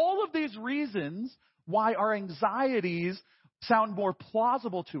have all of these reasons why our anxieties sound more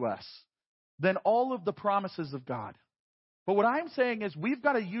plausible to us than all of the promises of God. But what I'm saying is we've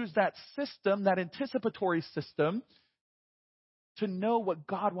got to use that system, that anticipatory system, to know what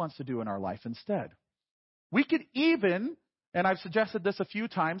God wants to do in our life instead. We could even, and I've suggested this a few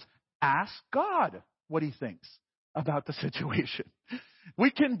times, ask God what he thinks about the situation.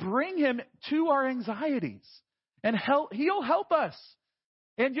 We can bring him to our anxieties, and he'll help us.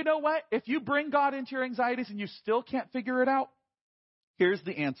 And you know what? If you bring God into your anxieties and you still can't figure it out, here's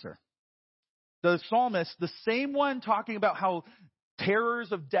the answer. The psalmist, the same one talking about how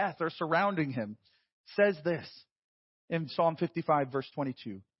terrors of death are surrounding him, says this in Psalm 55, verse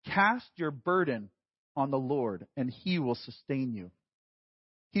 22. Cast your burden on the Lord, and he will sustain you.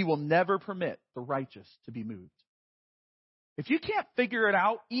 He will never permit the righteous to be moved. If you can't figure it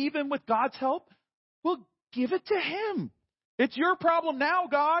out, even with God's help, well, give it to him. It's your problem now,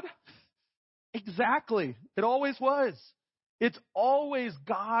 God. Exactly. It always was. It's always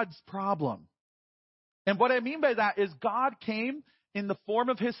God's problem. And what I mean by that is God came in the form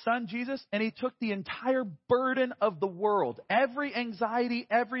of his son, Jesus, and he took the entire burden of the world, every anxiety,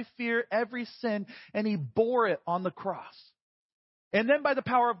 every fear, every sin, and he bore it on the cross. And then by the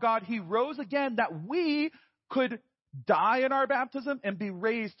power of God, he rose again that we could die in our baptism and be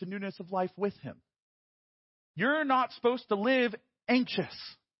raised to newness of life with him. You're not supposed to live anxious.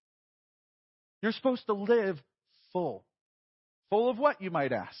 You're supposed to live full. Full of what, you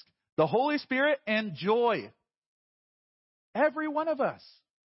might ask? The Holy Spirit and joy. Every one of us.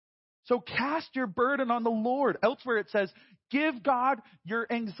 So cast your burden on the Lord. Elsewhere it says, give God your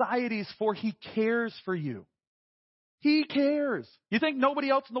anxieties, for he cares for you. He cares. You think nobody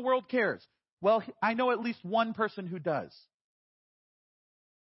else in the world cares? Well, I know at least one person who does.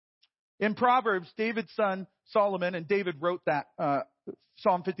 In Proverbs, David's son Solomon, and David wrote that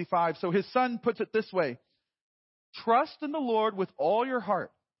Psalm 55. So his son puts it this way. Trust in the Lord with all your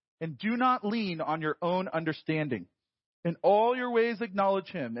heart, and do not lean on your own understanding. In all your ways acknowledge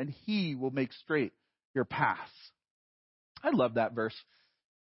him, and he will make straight your paths. I love that verse.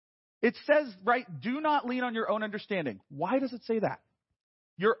 It says, right, do not lean on your own understanding. Why does it say that?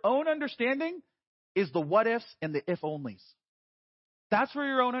 Your own understanding is the what ifs and the if onlys. That's where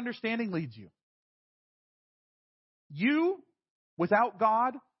your own understanding leads you. You, without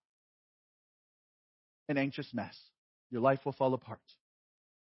God, an anxious mess. Your life will fall apart.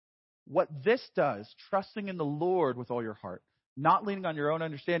 What this does, trusting in the Lord with all your heart, not leaning on your own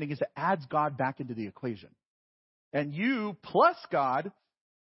understanding, is it adds God back into the equation. And you plus God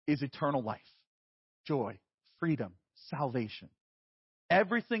is eternal life, joy, freedom, salvation.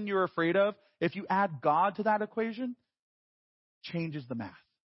 Everything you're afraid of if you add God to that equation, changes the math.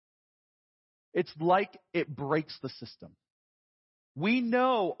 It's like it breaks the system. We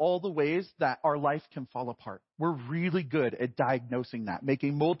know all the ways that our life can fall apart. We're really good at diagnosing that,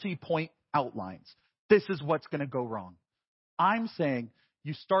 making multi-point outlines. This is what's going to go wrong. I'm saying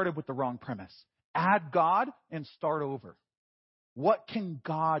you started with the wrong premise. Add God and start over. What can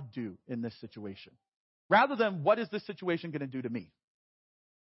God do in this situation? Rather than what is this situation going to do to me?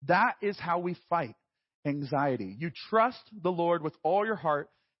 That is how we fight anxiety. You trust the Lord with all your heart.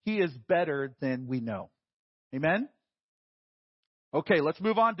 He is better than we know. Amen? Okay, let's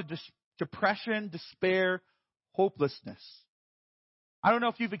move on to depression, despair, hopelessness. I don't know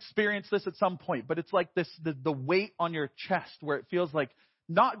if you've experienced this at some point, but it's like this, the weight on your chest where it feels like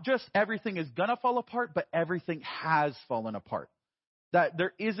not just everything is going to fall apart, but everything has fallen apart. That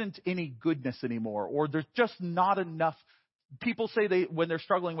there isn't any goodness anymore, or there's just not enough. People say when they're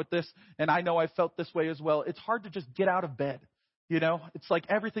struggling with this, and I know I felt this way as well, it's hard to just get out of bed. You know, it's like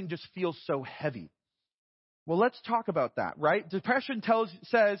everything just feels so heavy. Well, let's talk about that, right? Depression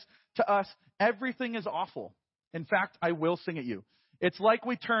says to us, everything is awful. In fact, I will sing at you. It's like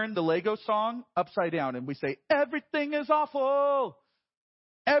we turn the Lego song upside down and we say, everything is awful.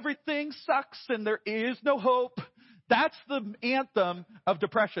 Everything sucks and there is no hope. That's the anthem of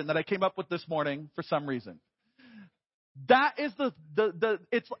depression that I came up with this morning for some reason. That is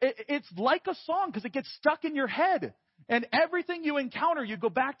it's like a song because it gets stuck in your head. And everything you encounter, you go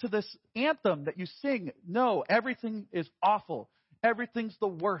back to this anthem that you sing. No, everything is awful. Everything's the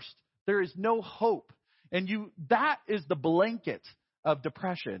worst. There is no hope. And that is the blanket of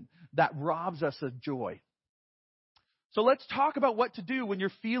depression that robs us of joy. So let's talk about what to do when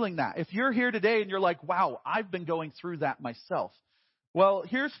you're feeling that. If you're here today and you're like, wow, I've been going through that myself. Well,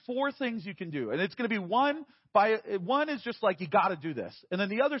 here's 4 things you can do. And it's going to be one is just like, you got to do this. And then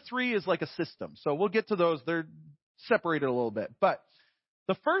the other 3 is like a system. So we'll get to those. They're separated a little bit. But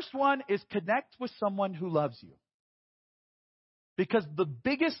the first one is connect with someone who loves you. Because the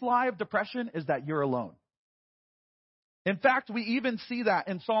biggest lie of depression is that you're alone. In fact, we even see that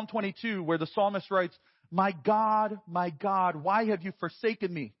in Psalm 22 where the psalmist writes, my God, why have you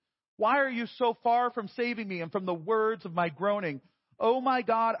forsaken me? Why are you so far from saving me and from the words of my groaning? Oh my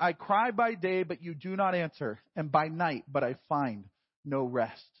God, I cry by day, but you do not answer, and by night, but I find no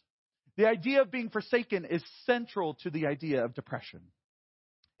rest. The idea of being forsaken is central to the idea of depression.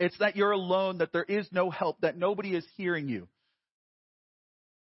 It's that you're alone, that there is no help, that nobody is hearing you.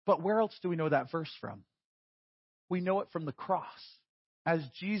 But where else do we know that verse from? We know it from the cross. As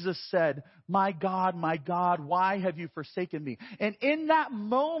Jesus said, my God, why have you forsaken me? And in that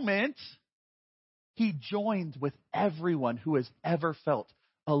moment, he joined with everyone who has ever felt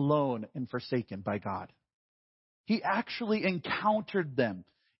alone and forsaken by God. He actually encountered them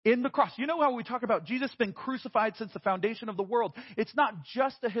in the cross. You know how we talk about Jesus been crucified since the foundation of the world? It's not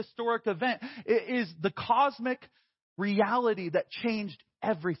just a historic event. It is the cosmic reality that changed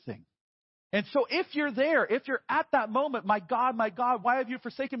everything. And so if you're there, if you're at that moment, my God, why have you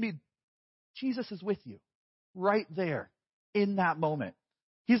forsaken me? Jesus is with you right there in that moment.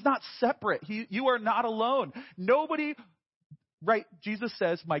 He's not separate. You are not alone. Nobody, right? Jesus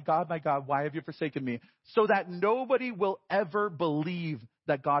says, my God, why have you forsaken me? So that nobody will ever believe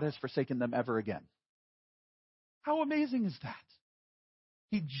that God has forsaken them ever again. How amazing is that?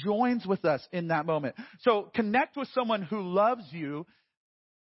 He joins with us in that moment. So connect with someone who loves you.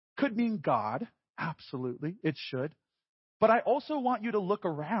 Could mean God. Absolutely. It should. But I also want you to look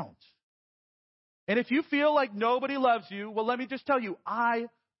around. And if you feel like nobody loves you, well, let me just tell you, I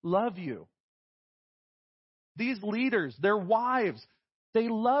love you. These leaders, their wives, they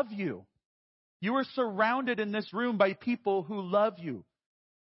love you. You are surrounded in this room by people who love you.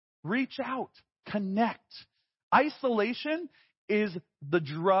 Reach out. Connect. Isolation is the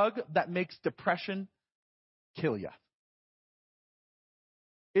drug that makes depression kill you.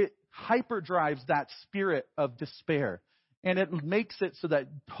 It hyperdrives that spirit of despair. And it makes it so that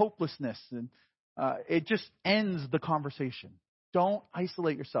hopelessness, and it just ends the conversation. Don't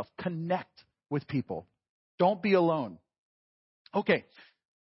isolate yourself. Connect with people. Don't be alone. Okay.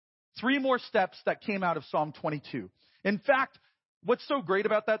 3 more steps that came out of Psalm 22. In fact, what's so great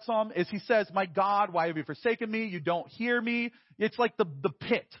about that psalm is he says, my God, why have you forsaken me? You don't hear me. It's like the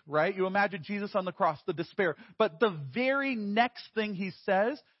pit, right? You imagine Jesus on the cross, the despair. But the very next thing he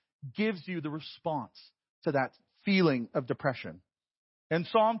says gives you the response to that feeling of depression. In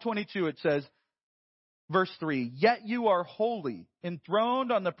Psalm 22, it says, verse 3, yet you are holy,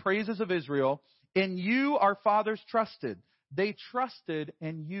 enthroned on the praises of Israel. In you our fathers trusted. They trusted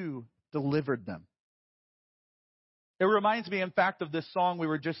and you delivered them. It reminds me, in fact, of this song we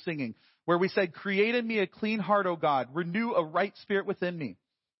were just singing, where we said, create in me a clean heart, O God. Renew a right spirit within me.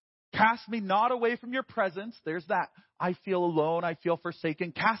 Cast me not away from your presence. There's that. I feel alone. I feel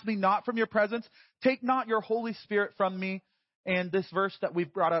forsaken. Cast me not from your presence. Take not your Holy Spirit from me. And this verse that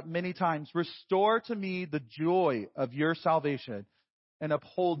we've brought up many times, restore to me the joy of your salvation and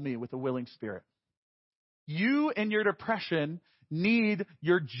uphold me with a willing spirit. You in your depression need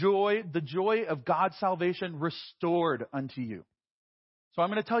your joy, the joy of God's salvation restored unto you. So I'm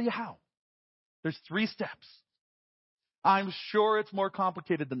going to tell you how. There's 3 steps. I'm sure it's more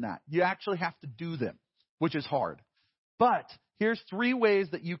complicated than that. You actually have to do them, which is hard. But here's 3 ways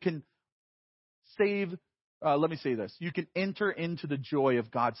that you can you can enter into the joy of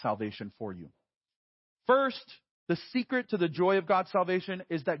God's salvation for you. First, the secret to the joy of God's salvation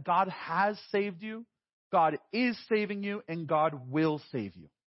is that God has saved you, God is saving you, and God will save you.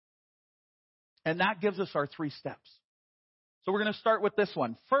 And that gives us our 3 steps. So we're going to start with this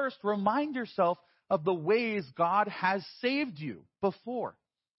one. First, remind yourself of the ways God has saved you before.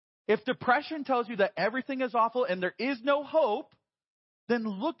 If depression tells you that everything is awful and there is no hope, then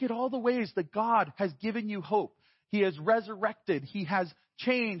look at all the ways that God has given you hope. He has resurrected. He has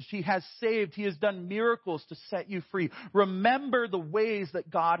changed. He has saved. He has done miracles to set you free. Remember the ways that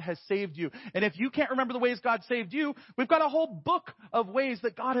God has saved you. And if you can't remember the ways God saved you, we've got a whole book of ways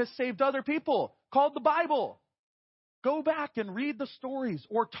that God has saved other people called the Bible. Go back and read the stories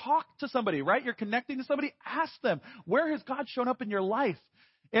or talk to somebody, right? You're connecting to somebody. Ask them, where has God shown up in your life?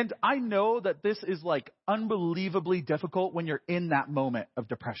 And I know that this is like unbelievably difficult when you're in that moment of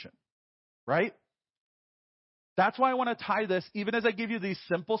depression, right? That's why I want to tie this, even as I give you these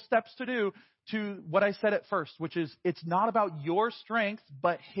simple steps to do, to what I said at first, which is it's not about your strength,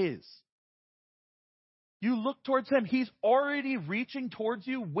 but His. You look towards Him. He's already reaching towards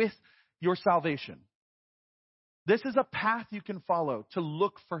you with your salvation. This is a path you can follow to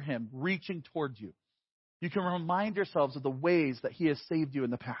look for Him reaching towards you. You can remind yourselves of the ways that He has saved you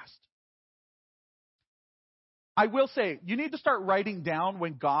in the past. I will say, you need to start writing down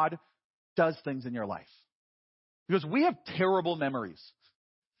when God does things in your life. Because we have terrible memories.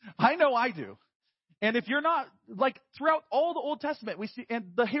 I know I do. And if you're not, like throughout all the Old Testament, we see, and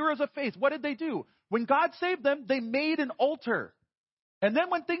the heroes of faith, what did they do? When God saved them, they made an altar. And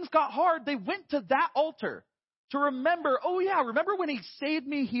then when things got hard, they went to that altar to remember, oh yeah, remember when He saved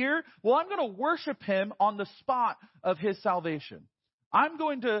me here? Well, I'm going to worship Him on the spot of His salvation. I'm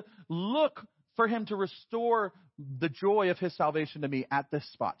going to look for Him to restore the joy of His salvation to me at this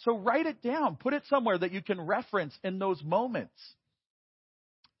spot. So write it down. Put it somewhere that you can reference in those moments.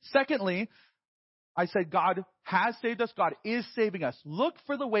 Secondly, I said God has saved us. God is saving us. Look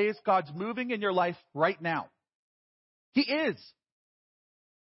for the ways God's moving in your life right now. He is.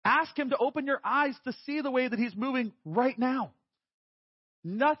 Ask Him to open your eyes to see the way that He's moving right now.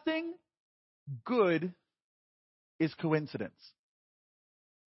 Nothing good is coincidence.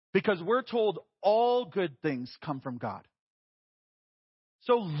 Because we're told all good things come from God.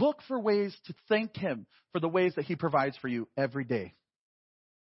 So look for ways to thank Him for the ways that He provides for you every day.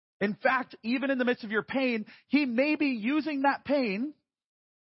 In fact, even in the midst of your pain, He may be using that pain,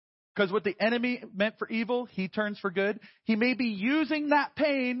 because what the enemy meant for evil, He turns for good. He may be using that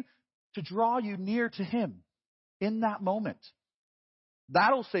pain to draw you near to Him in that moment.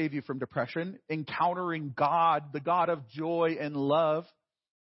 That'll save you from depression, encountering God, the God of joy and love.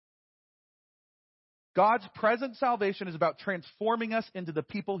 God's present salvation is about transforming us into the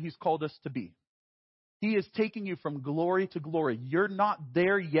people He's called us to be. He is taking you from glory to glory. You're not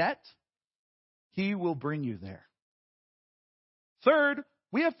there yet. He will bring you there. Third,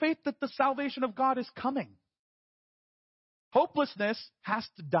 we have faith that the salvation of God is coming. Hopelessness has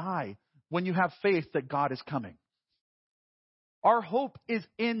to die when you have faith that God is coming. Our hope is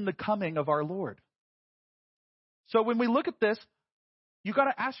in the coming of our Lord. So when we look at this, you got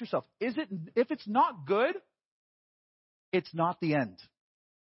to ask yourself, if it's not good, it's not the end.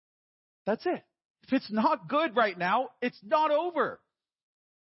 That's it. If it's not good right now, it's not over.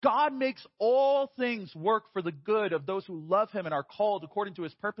 God makes all things work for the good of those who love Him and are called according to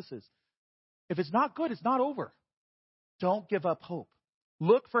His purposes. If it's not good, it's not over. Don't give up hope.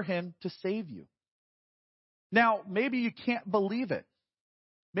 Look for Him to save you. Now, maybe you can't believe it.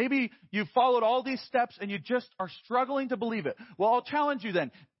 Maybe you've followed all these steps and you just are struggling to believe it. Well, I'll challenge you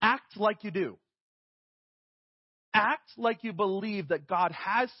then. Act like you do. Act like you believe that God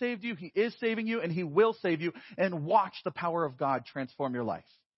has saved you, He is saving you, and He will save you, and watch the power of God transform your life.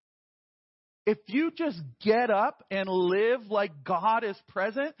 If you just get up and live like God is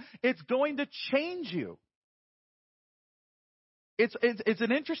present, it's going to change you. It's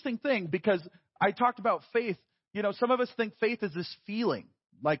an interesting thing because I talked about faith Some of us think faith is this feeling.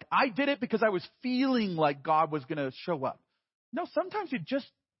 Like, I did it because I was feeling like God was going to show up. No, sometimes you just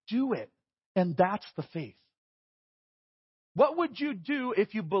do it, and that's the faith. What would you do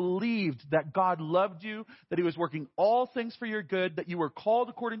if you believed that God loved you, that he was working all things for your good, that you were called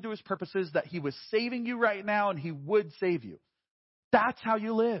according to his purposes, that he was saving you right now, and he would save you? That's how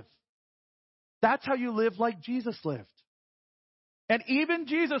you live. That's how you live like Jesus lived. And even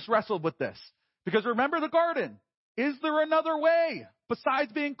Jesus wrestled with this. Because remember the garden. Is there another way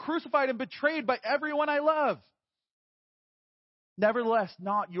besides being crucified and betrayed by everyone I love? Nevertheless,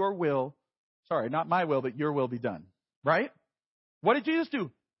 not my will, but your will be done. Right? What did Jesus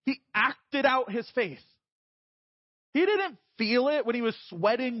do? He acted out his faith. He didn't feel it when he was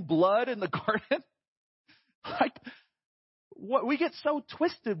sweating blood in the garden. We get so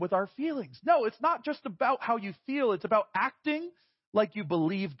twisted with our feelings. No, it's not just about how you feel. It's about acting like you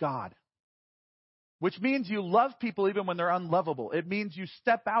believe God. Which means you love people even when they're unlovable. It means you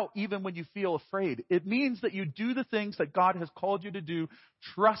step out even when you feel afraid. It means that you do the things that God has called you to do,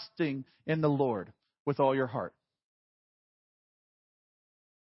 trusting in the Lord with all your heart.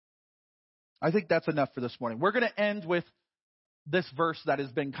 I think that's enough for this morning. We're going to end with this verse that has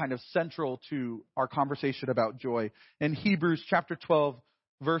been kind of central to our conversation about joy. In Hebrews chapter 12,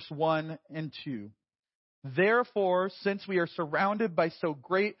 verse 1 and 2. Therefore, since we are surrounded by so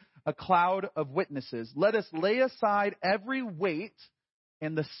great a cloud of witnesses, let us lay aside every weight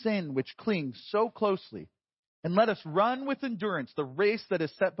and the sin which clings so closely, and let us run with endurance the race that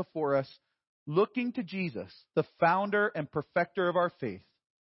is set before us, looking to Jesus, the founder and perfecter of our faith,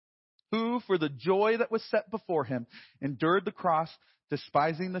 who, for the joy that was set before him, endured the cross,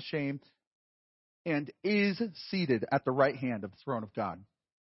 despising the shame, and is seated at the right hand of the throne of God.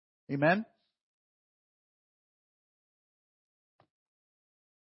 Amen?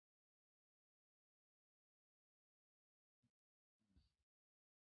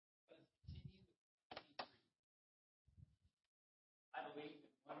 I believe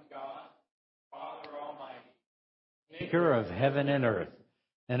in one God, Father Almighty, maker of heaven and earth,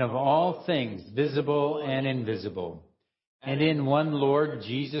 and of all things visible and invisible, and in one Lord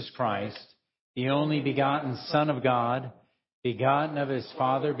Jesus Christ, the only begotten Son of God, begotten of his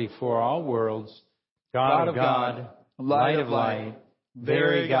Father before all worlds, God of God, light of light,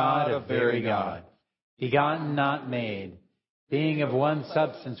 very God of very God, begotten not made, being of one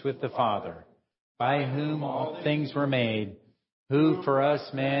substance with the Father, by whom all things were made, who for us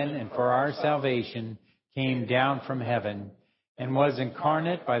men and for our salvation came down from heaven, and was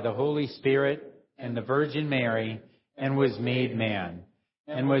incarnate by the Holy Spirit and the Virgin Mary, and was made man,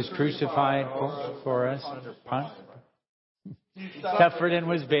 and was crucified for us, suffered and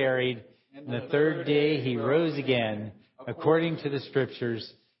was buried, and the third day he rose again, according to the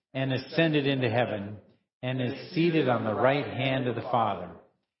Scriptures, and ascended into heaven, and is seated on the right hand of the Father.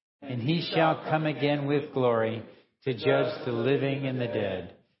 And he shall come again with glory to judge the living and the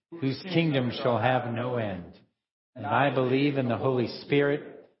dead, whose kingdom shall have no end. And I believe in the Holy Spirit,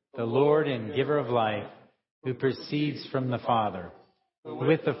 the Lord and giver of life, who proceeds from the Father, who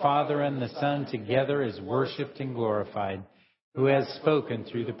with the Father and the Son together is worshipped and glorified, who has spoken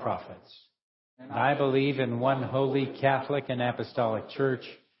through the prophets. And I believe in one holy Catholic and Apostolic Church.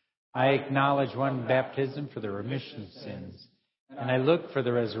 I acknowledge one baptism for the remission of sins, and I look for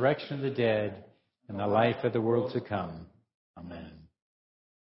the resurrection of the dead and the life of the world to come. Amen.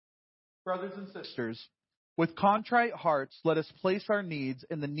 Brothers and sisters, with contrite hearts, let us place our needs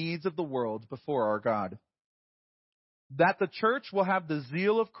and the needs of the world before our God, that the church will have the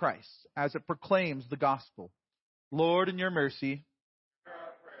zeal of Christ as it proclaims the gospel. Lord, in your mercy,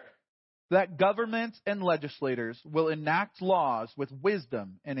 that government and legislators will enact laws with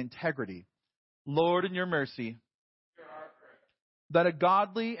wisdom and integrity. Lord, in your mercy, that a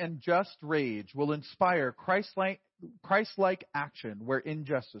godly and just rage will inspire Christ-like action where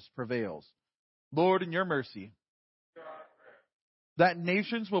injustice prevails. Lord, in your mercy, that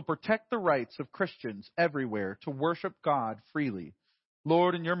nations will protect the rights of Christians everywhere to worship God freely.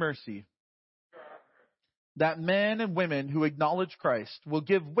 Lord, in your mercy, that men and women who acknowledge Christ will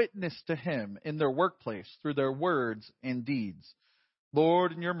give witness to him in their workplace through their words and deeds.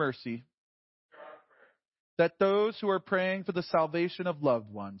 Lord, in your mercy, that those who are praying for the salvation of loved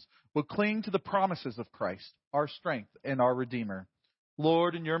ones will cling to the promises of Christ, our strength and our Redeemer.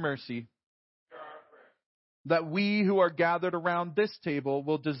 Lord, in your mercy, that we who are gathered around this table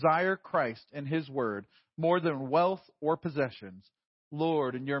will desire Christ and his word more than wealth or possessions.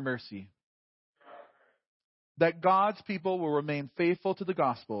 Lord, in your mercy, that God's people will remain faithful to the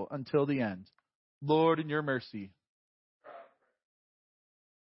gospel until the end. Lord, in your mercy,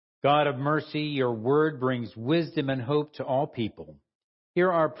 God of mercy, your word brings wisdom and hope to all people.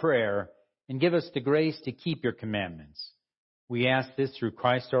 Hear our prayer and give us the grace to keep your commandments. We ask this through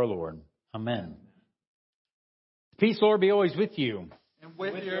Christ our Lord. Amen. Peace, Lord, be always with you. And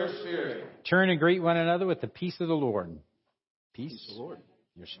with your spirit. Turn and greet one another with the peace of the Lord. Peace, Lord.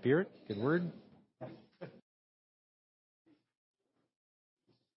 Your spirit, good word.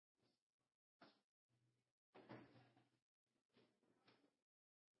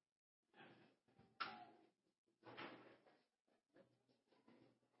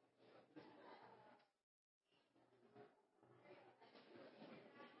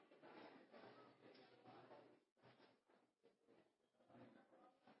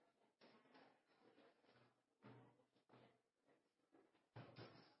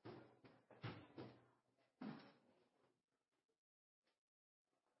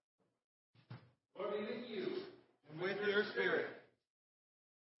 With your spirit.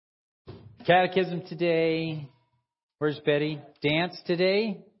 Catechism today. Where's Betty? Dance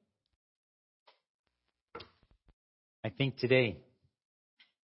today? I think today.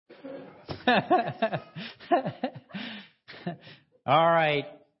 All right.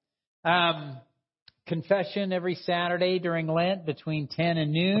 Confession every Saturday during Lent between 10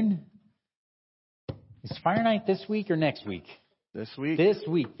 and noon. Is Fire Night this week or next week? This week.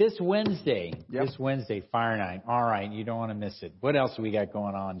 This Wednesday. Yep. This Wednesday, Fire Night. All right, you don't want to miss it. What else do we got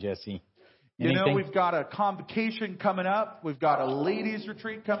going on, Jesse? You know, we've got a convocation coming up. We've got a ladies'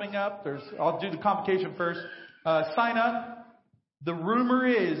 retreat coming up. I'll do the convocation first. Sign up. The rumor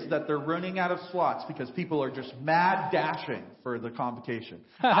is that they're running out of slots because people are just mad dashing for the convocation.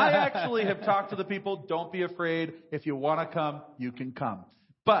 I actually have talked to the people. Don't be afraid. If you want to come, you can come.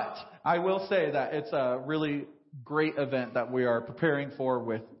 But I will say that it's a really great event that we are preparing for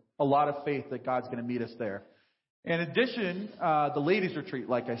with a lot of faith that God's going to meet us there. In addition, the ladies' retreat,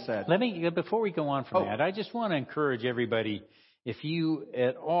 like I said. Before we go on from that, I just want to encourage everybody, if you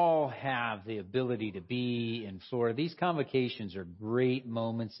at all have the ability to be in Florida, these convocations are great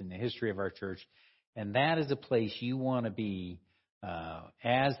moments in the history of our church, and that is a place you want to be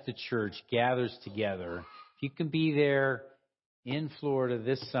as the church gathers together. If you can be there in Florida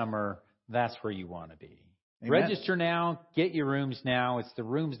this summer, that's where you want to be. Amen. Register now. Get your rooms now. It's the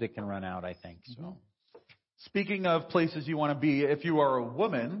rooms that can run out, I think. So. Speaking of places you want to be, if you are a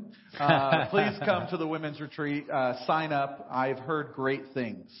woman, please come to the women's retreat. Sign up. I've heard great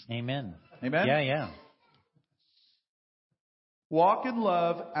things. Amen. Amen? Yeah. Walk in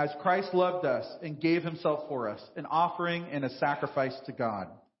love as Christ loved us and gave himself for us, an offering and a sacrifice to God.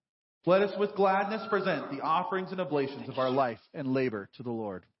 Let us with gladness present the offerings and oblations of our life and labor to the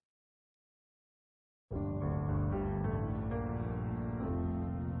Lord.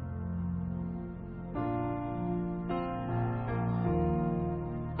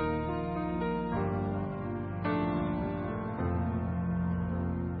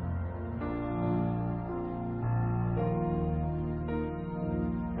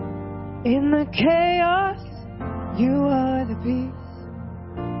 In the chaos, you are the peace.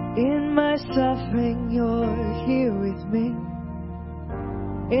 In my suffering, you're here with me.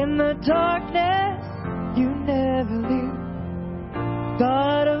 In the darkness, you never leave.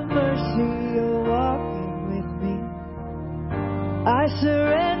 God of mercy, you're walking with me. I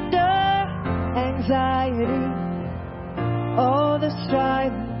surrender anxiety. All the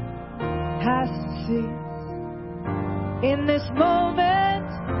striving has to cease. In this moment,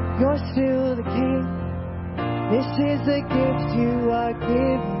 you're still the King. This is the gift you are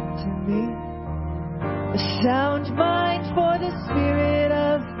giving to me. A sound mind for the spirit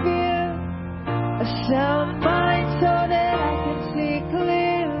of fear. A sound mind so that I can see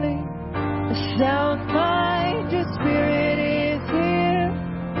clearly. A sound mind, your spirit is here.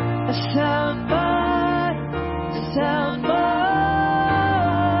 A sound mind, a sound mind.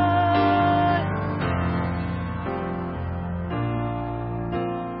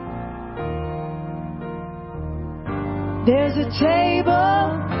 There's a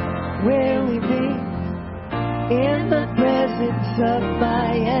table where we meet in the presence of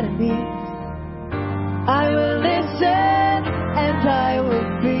my enemies. I will listen and I will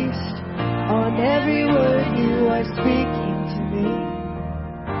feast on every word you are speaking to me.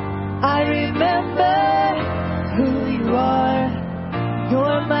 I remember who you are.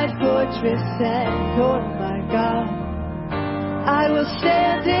 You're my fortress and you're my God. I will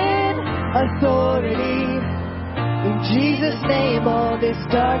stand in authority. In Jesus' name, all this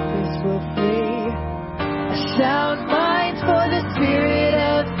darkness will flee. A sound mind for the spirit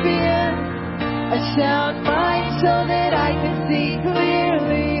of fear. A sound mind so that I can see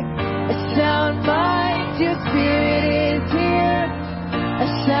clearly. A sound mind, your spirit is here. A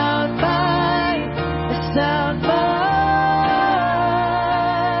sound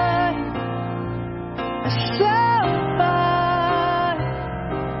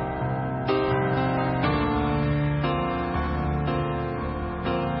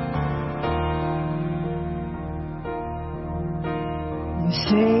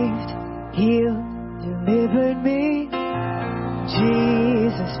saved, healed, delivered me.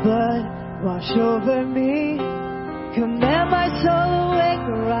 Jesus' blood wash over me. Command my soul awake,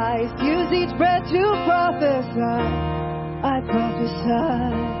 arise. Use each breath to prophesy. I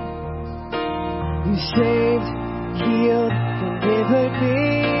prophesy. You saved, healed, delivered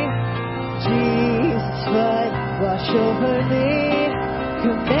me. Jesus' blood wash over me.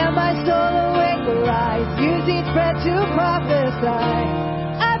 Command my soul awake, arise. Use each breath to prophesy.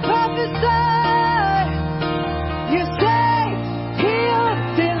 I prophesy. You saved, healed,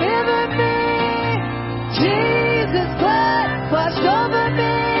 delivered me. Jesus' blood washed over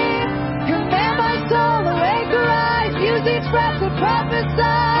me. Command my soul awake, arise. Use each breath to prophesy.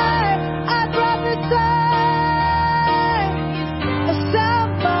 I prophesy. A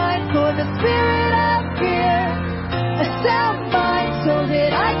sound mind for the spirit of fear. A sound mind so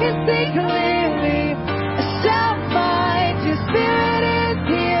that I can see clearly. A sound mind, your spirit is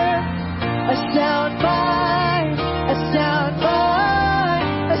here. A sound mind, a sound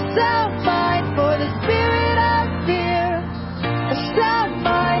mind, a sound mind for the spirit of fear. A sound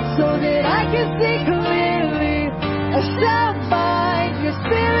mind so that I can see clearly. A sound mind, your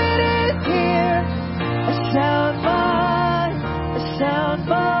spirit is here. A sound mind, a sound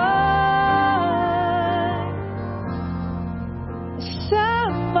mind.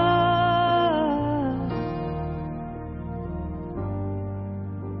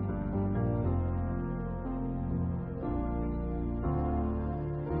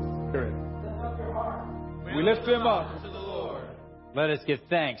 We lift him up. Let us give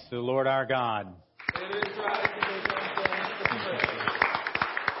thanks to the Lord our God.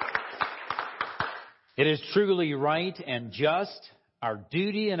 It is truly right and just, our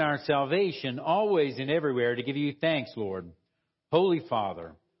duty and our salvation, always and everywhere, to give you thanks, Lord. Holy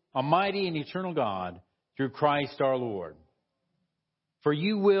Father, Almighty and eternal God, through Christ our Lord. For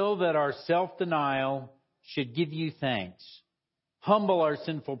you will that our self-denial should give you thanks, humble our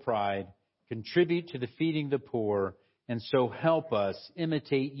sinful pride, contribute to the feeding the poor, and so help us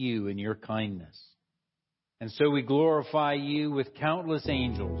imitate you in your kindness. And so we glorify you with countless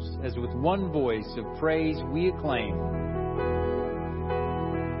angels, as with one voice of praise we acclaim.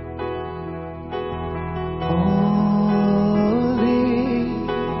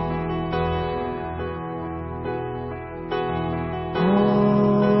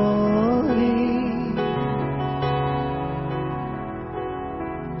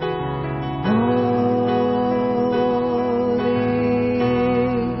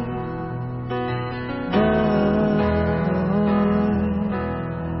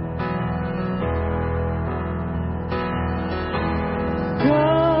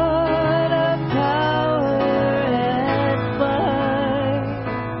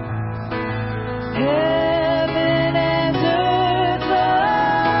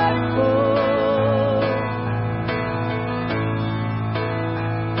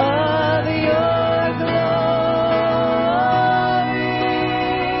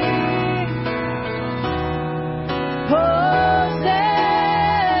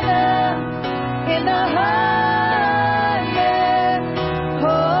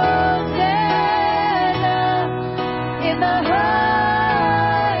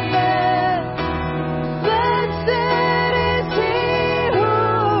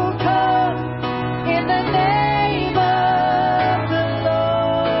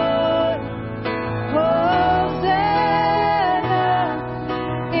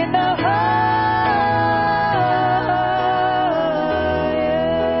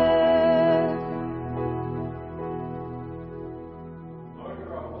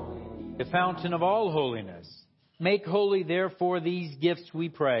 Fountain of all holiness. Make holy, therefore, these gifts, we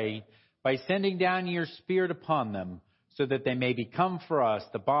pray, by sending down your Spirit upon them, so that they may become for us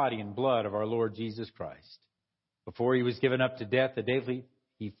the body and blood of our Lord Jesus Christ. Before he was given up to death, the day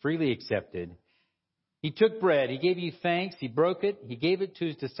he freely accepted, he took bread, he gave you thanks, he broke it, he gave it to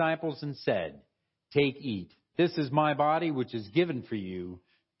his disciples and said, "Take, eat. This is my body, which is given for you.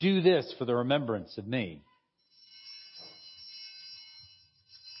 Do this for the remembrance of me."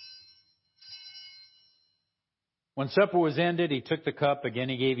 When supper was ended, he took the cup. Again,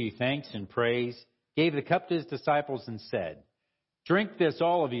 he gave you thanks and praise, gave the cup to his disciples and said, "Drink this,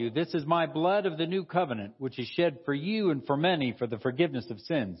 all of you. This is my blood of the new covenant, which is shed for you and for many for the forgiveness of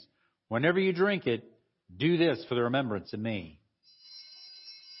sins. Whenever you drink it, do this for the remembrance of me."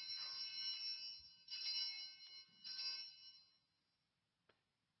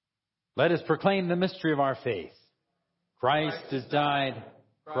 Let us proclaim the mystery of our faith. Christ has died,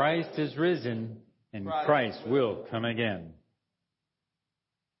 Christ is risen, and Christ will come again.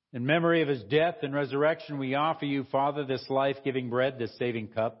 In memory of his death and resurrection, we offer you, Father, this life-giving bread, this saving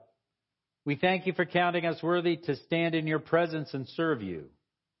cup. We thank you for counting us worthy to stand in your presence and serve you.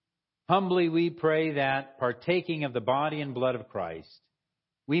 Humbly we pray that, partaking of the body and blood of Christ,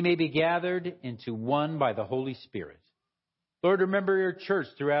 we may be gathered into one by the Holy Spirit. Lord, remember your church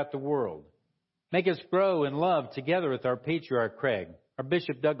throughout the world. Make us grow in love together with our Patriarch Craig, our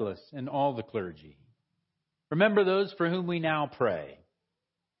Bishop Douglas, and all the clergy. Remember those for whom we now pray.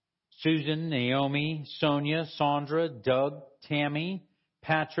 Susan, Naomi, Sonia, Sandra, Doug, Tammy,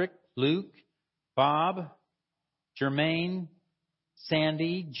 Patrick, Luke, Bob, Jermaine,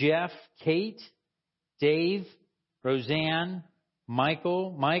 Sandy, Jeff, Kate, Dave, Roseanne,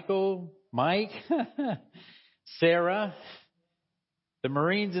 Michael, Mike, Sarah, the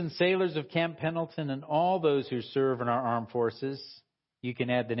Marines and sailors of Camp Pendleton, and all those who serve in our armed forces. You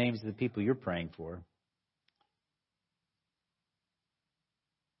can add the names of the people you're praying for.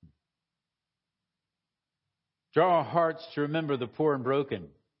 Draw our hearts to remember the poor and broken.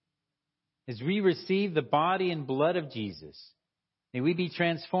 As we receive the body and blood of Jesus, may we be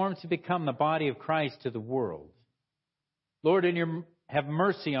transformed to become the body of Christ to the world. Lord, have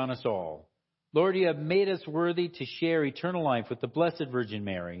mercy on us all. Lord, you have made us worthy to share eternal life with the Blessed Virgin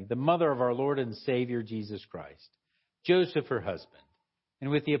Mary, the mother of our Lord and Savior Jesus Christ, Joseph, her husband, and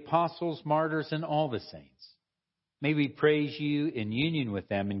with the apostles, martyrs, and all the saints. May we praise you in union with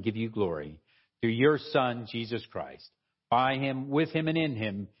them and give you glory through your Son, Jesus Christ. By him, with him, and in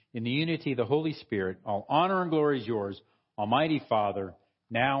him, in the unity of the Holy Spirit, all honor and glory is yours, Almighty Father,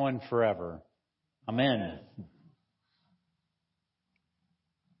 now and forever. Amen.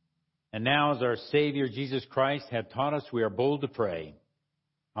 And now, as our Savior Jesus Christ hath taught us, we are bold to pray.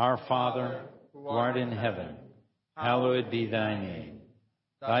 Our Father, who art in heaven, hallowed be thy name.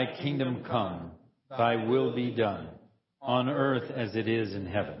 Thy kingdom come, thy will be done, on earth as it is in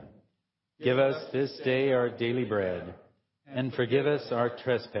heaven. Give us this day our daily bread, and forgive us our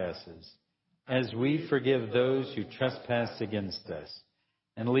trespasses, as we forgive those who trespass against us.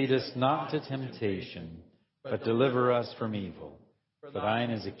 And lead us not to temptation, but deliver us from evil. For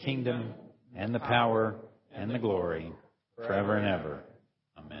thine is the kingdom, and the power, and the glory, forever and ever.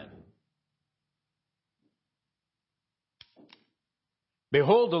 Amen.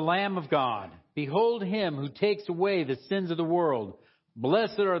 Behold the Lamb of God. Behold him who takes away the sins of the world.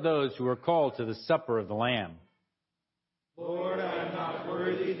 Blessed are those who are called to the supper of the Lamb. Lord, I am not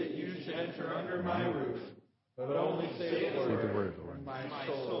worthy that you should enter under my roof, but only say the word, and my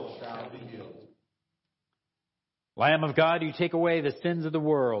soul shall be healed. Lamb of God, you take away the sins of the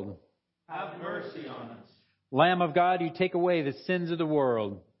world. Have mercy on us. Lamb of God, you take away the sins of the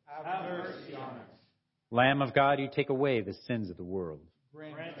world. Have mercy on us. Lamb of God, you take away the sins of the world.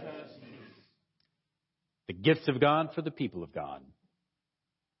 Grant us peace. The gifts of God for the people of God.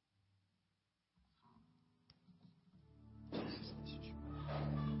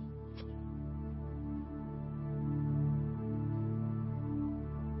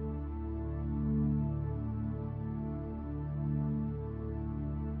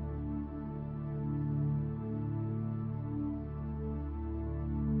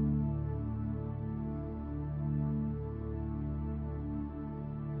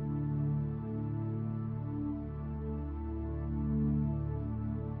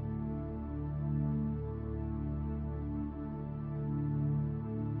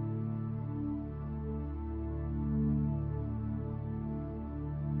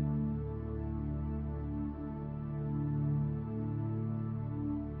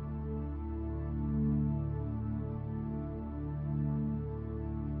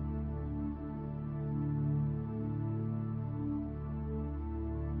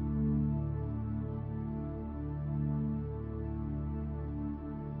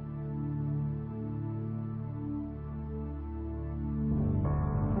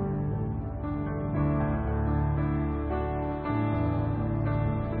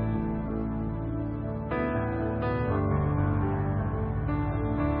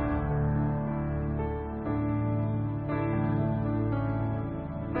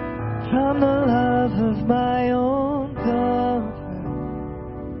 From the love of my own comfort,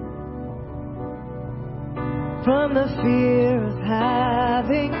 from the fear of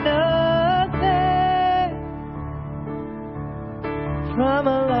having nothing, from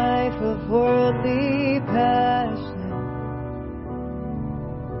a life of worldly passion,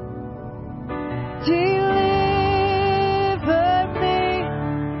 deliver me,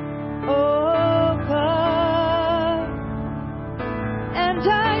 oh God, and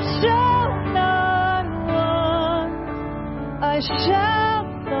I shall not want, I shall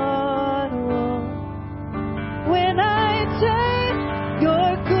not want, when I taste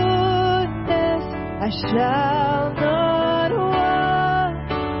your good. shall not want.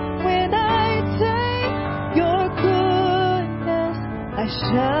 When I take your goodness, I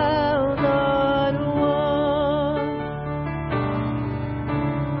shall not want.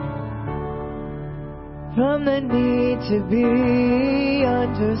 From the need to be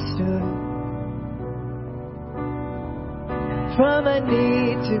understood, from a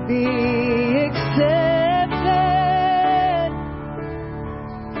need to be accepted,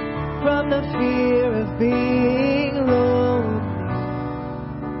 from the fear of being lonely.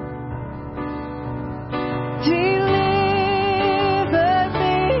 Deliver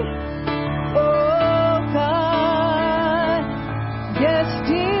me, oh God. Yes,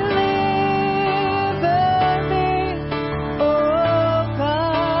 deliver me, oh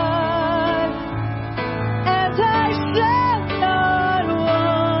God. And I shall not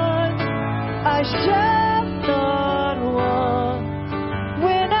want, I shall not want.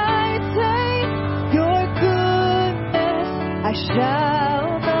 When I take your goodness, I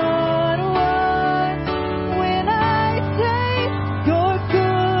shall not want. When I take your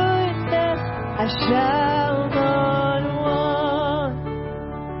goodness, I shall not want.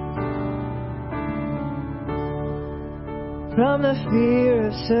 From the fear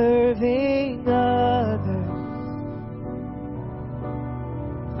of serving others,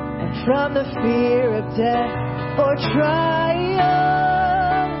 and from the fear of death or trial,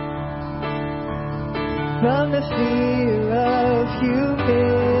 from the fear of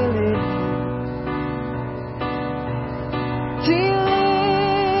humility.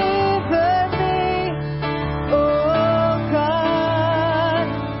 Deliver me, oh God.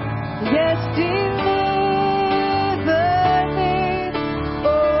 Yes, deliver me, oh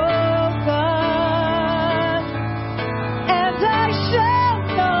God. And I shall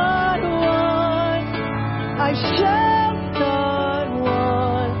not want, I shall not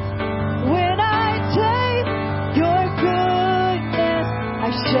want. When I take your goodness, I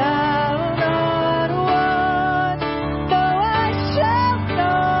shall not want. No, I shall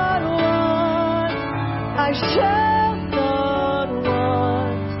not want, I shall not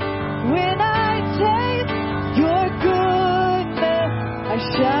want. When I take your goodness, I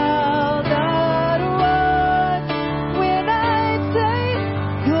shall not want. When I take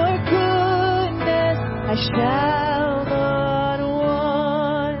your goodness, I shall not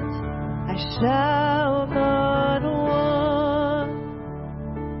want. I shall not want.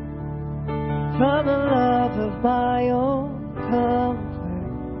 From the love of my own comfort,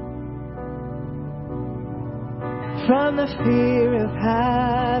 from the fear of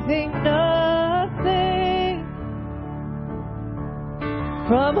having nothing,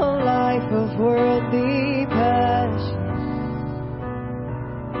 from a life of worldly passion.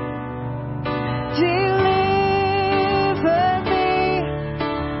 Deliver me,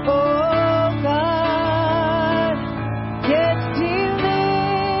 oh God. Yes,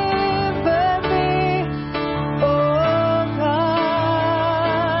 deliver me, oh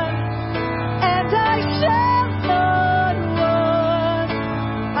God. And I shall not want,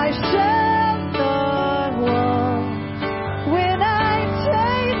 I shall not want. When I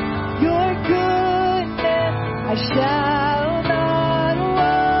take your goodness, I shall not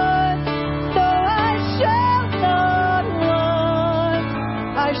want. No, I shall not want,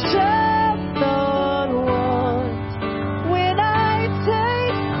 I shall not want. When I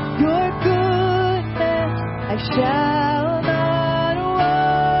take your goodness, I shall not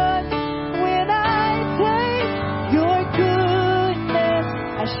want. When I take your goodness,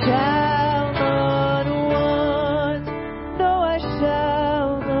 I shall not want. No, I shall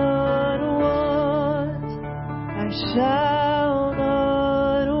not want, I shall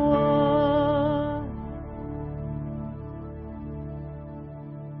not want.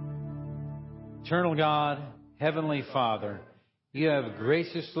 Eternal God, Heavenly Father, you have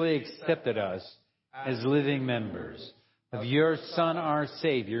graciously accepted us as living members of your Son, our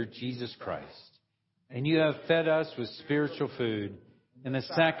Savior, Jesus Christ. And you have fed us with spiritual food in the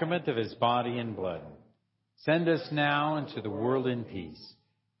sacrament of his body and blood. Send us now into the world in peace,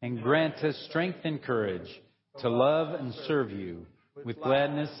 and grant us strength and courage to love and serve you with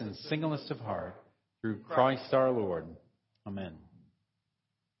gladness and singleness of heart, through Christ our Lord. Amen.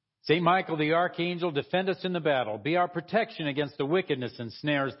 Saint Michael the Archangel, defend us in the battle. Be our protection against the wickedness and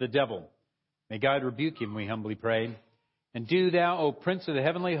snares of the devil. May God rebuke him, we humbly pray. And do thou, O Prince of the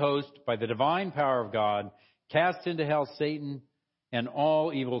heavenly host, by the divine power of God, cast into hell Satan and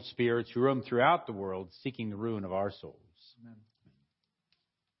all evil spirits who roam throughout the world, seeking the ruin of our souls.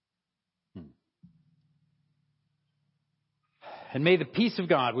 Amen. And may the peace of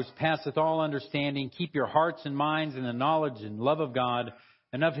God, which passeth all understanding, keep your hearts and minds in the knowledge and love of God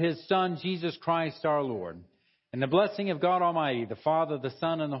and of His Son, Jesus Christ our Lord. And the blessing of God Almighty, the Father, the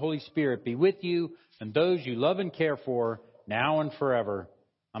Son, and the Holy Spirit be with you and those you love and care for, now and forever.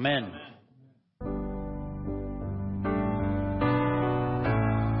 Amen.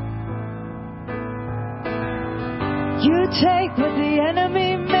 You take what the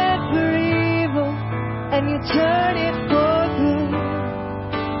enemy meant for evil and you turn it for good.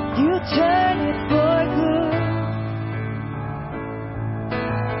 You turn it for good.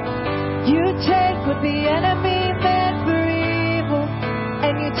 You take what the enemy meant for evil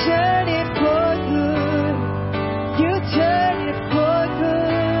and you turn it for good. You turn it for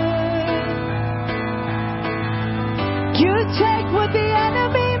good. You take what the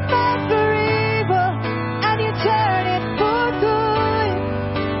enemy meant for evil and you turn it for good.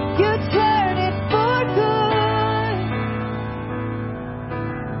 You turn it for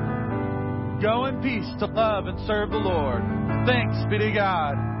good. Go in peace to love and serve the Lord. Thanks be to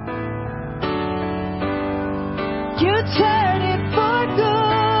God. You turn it for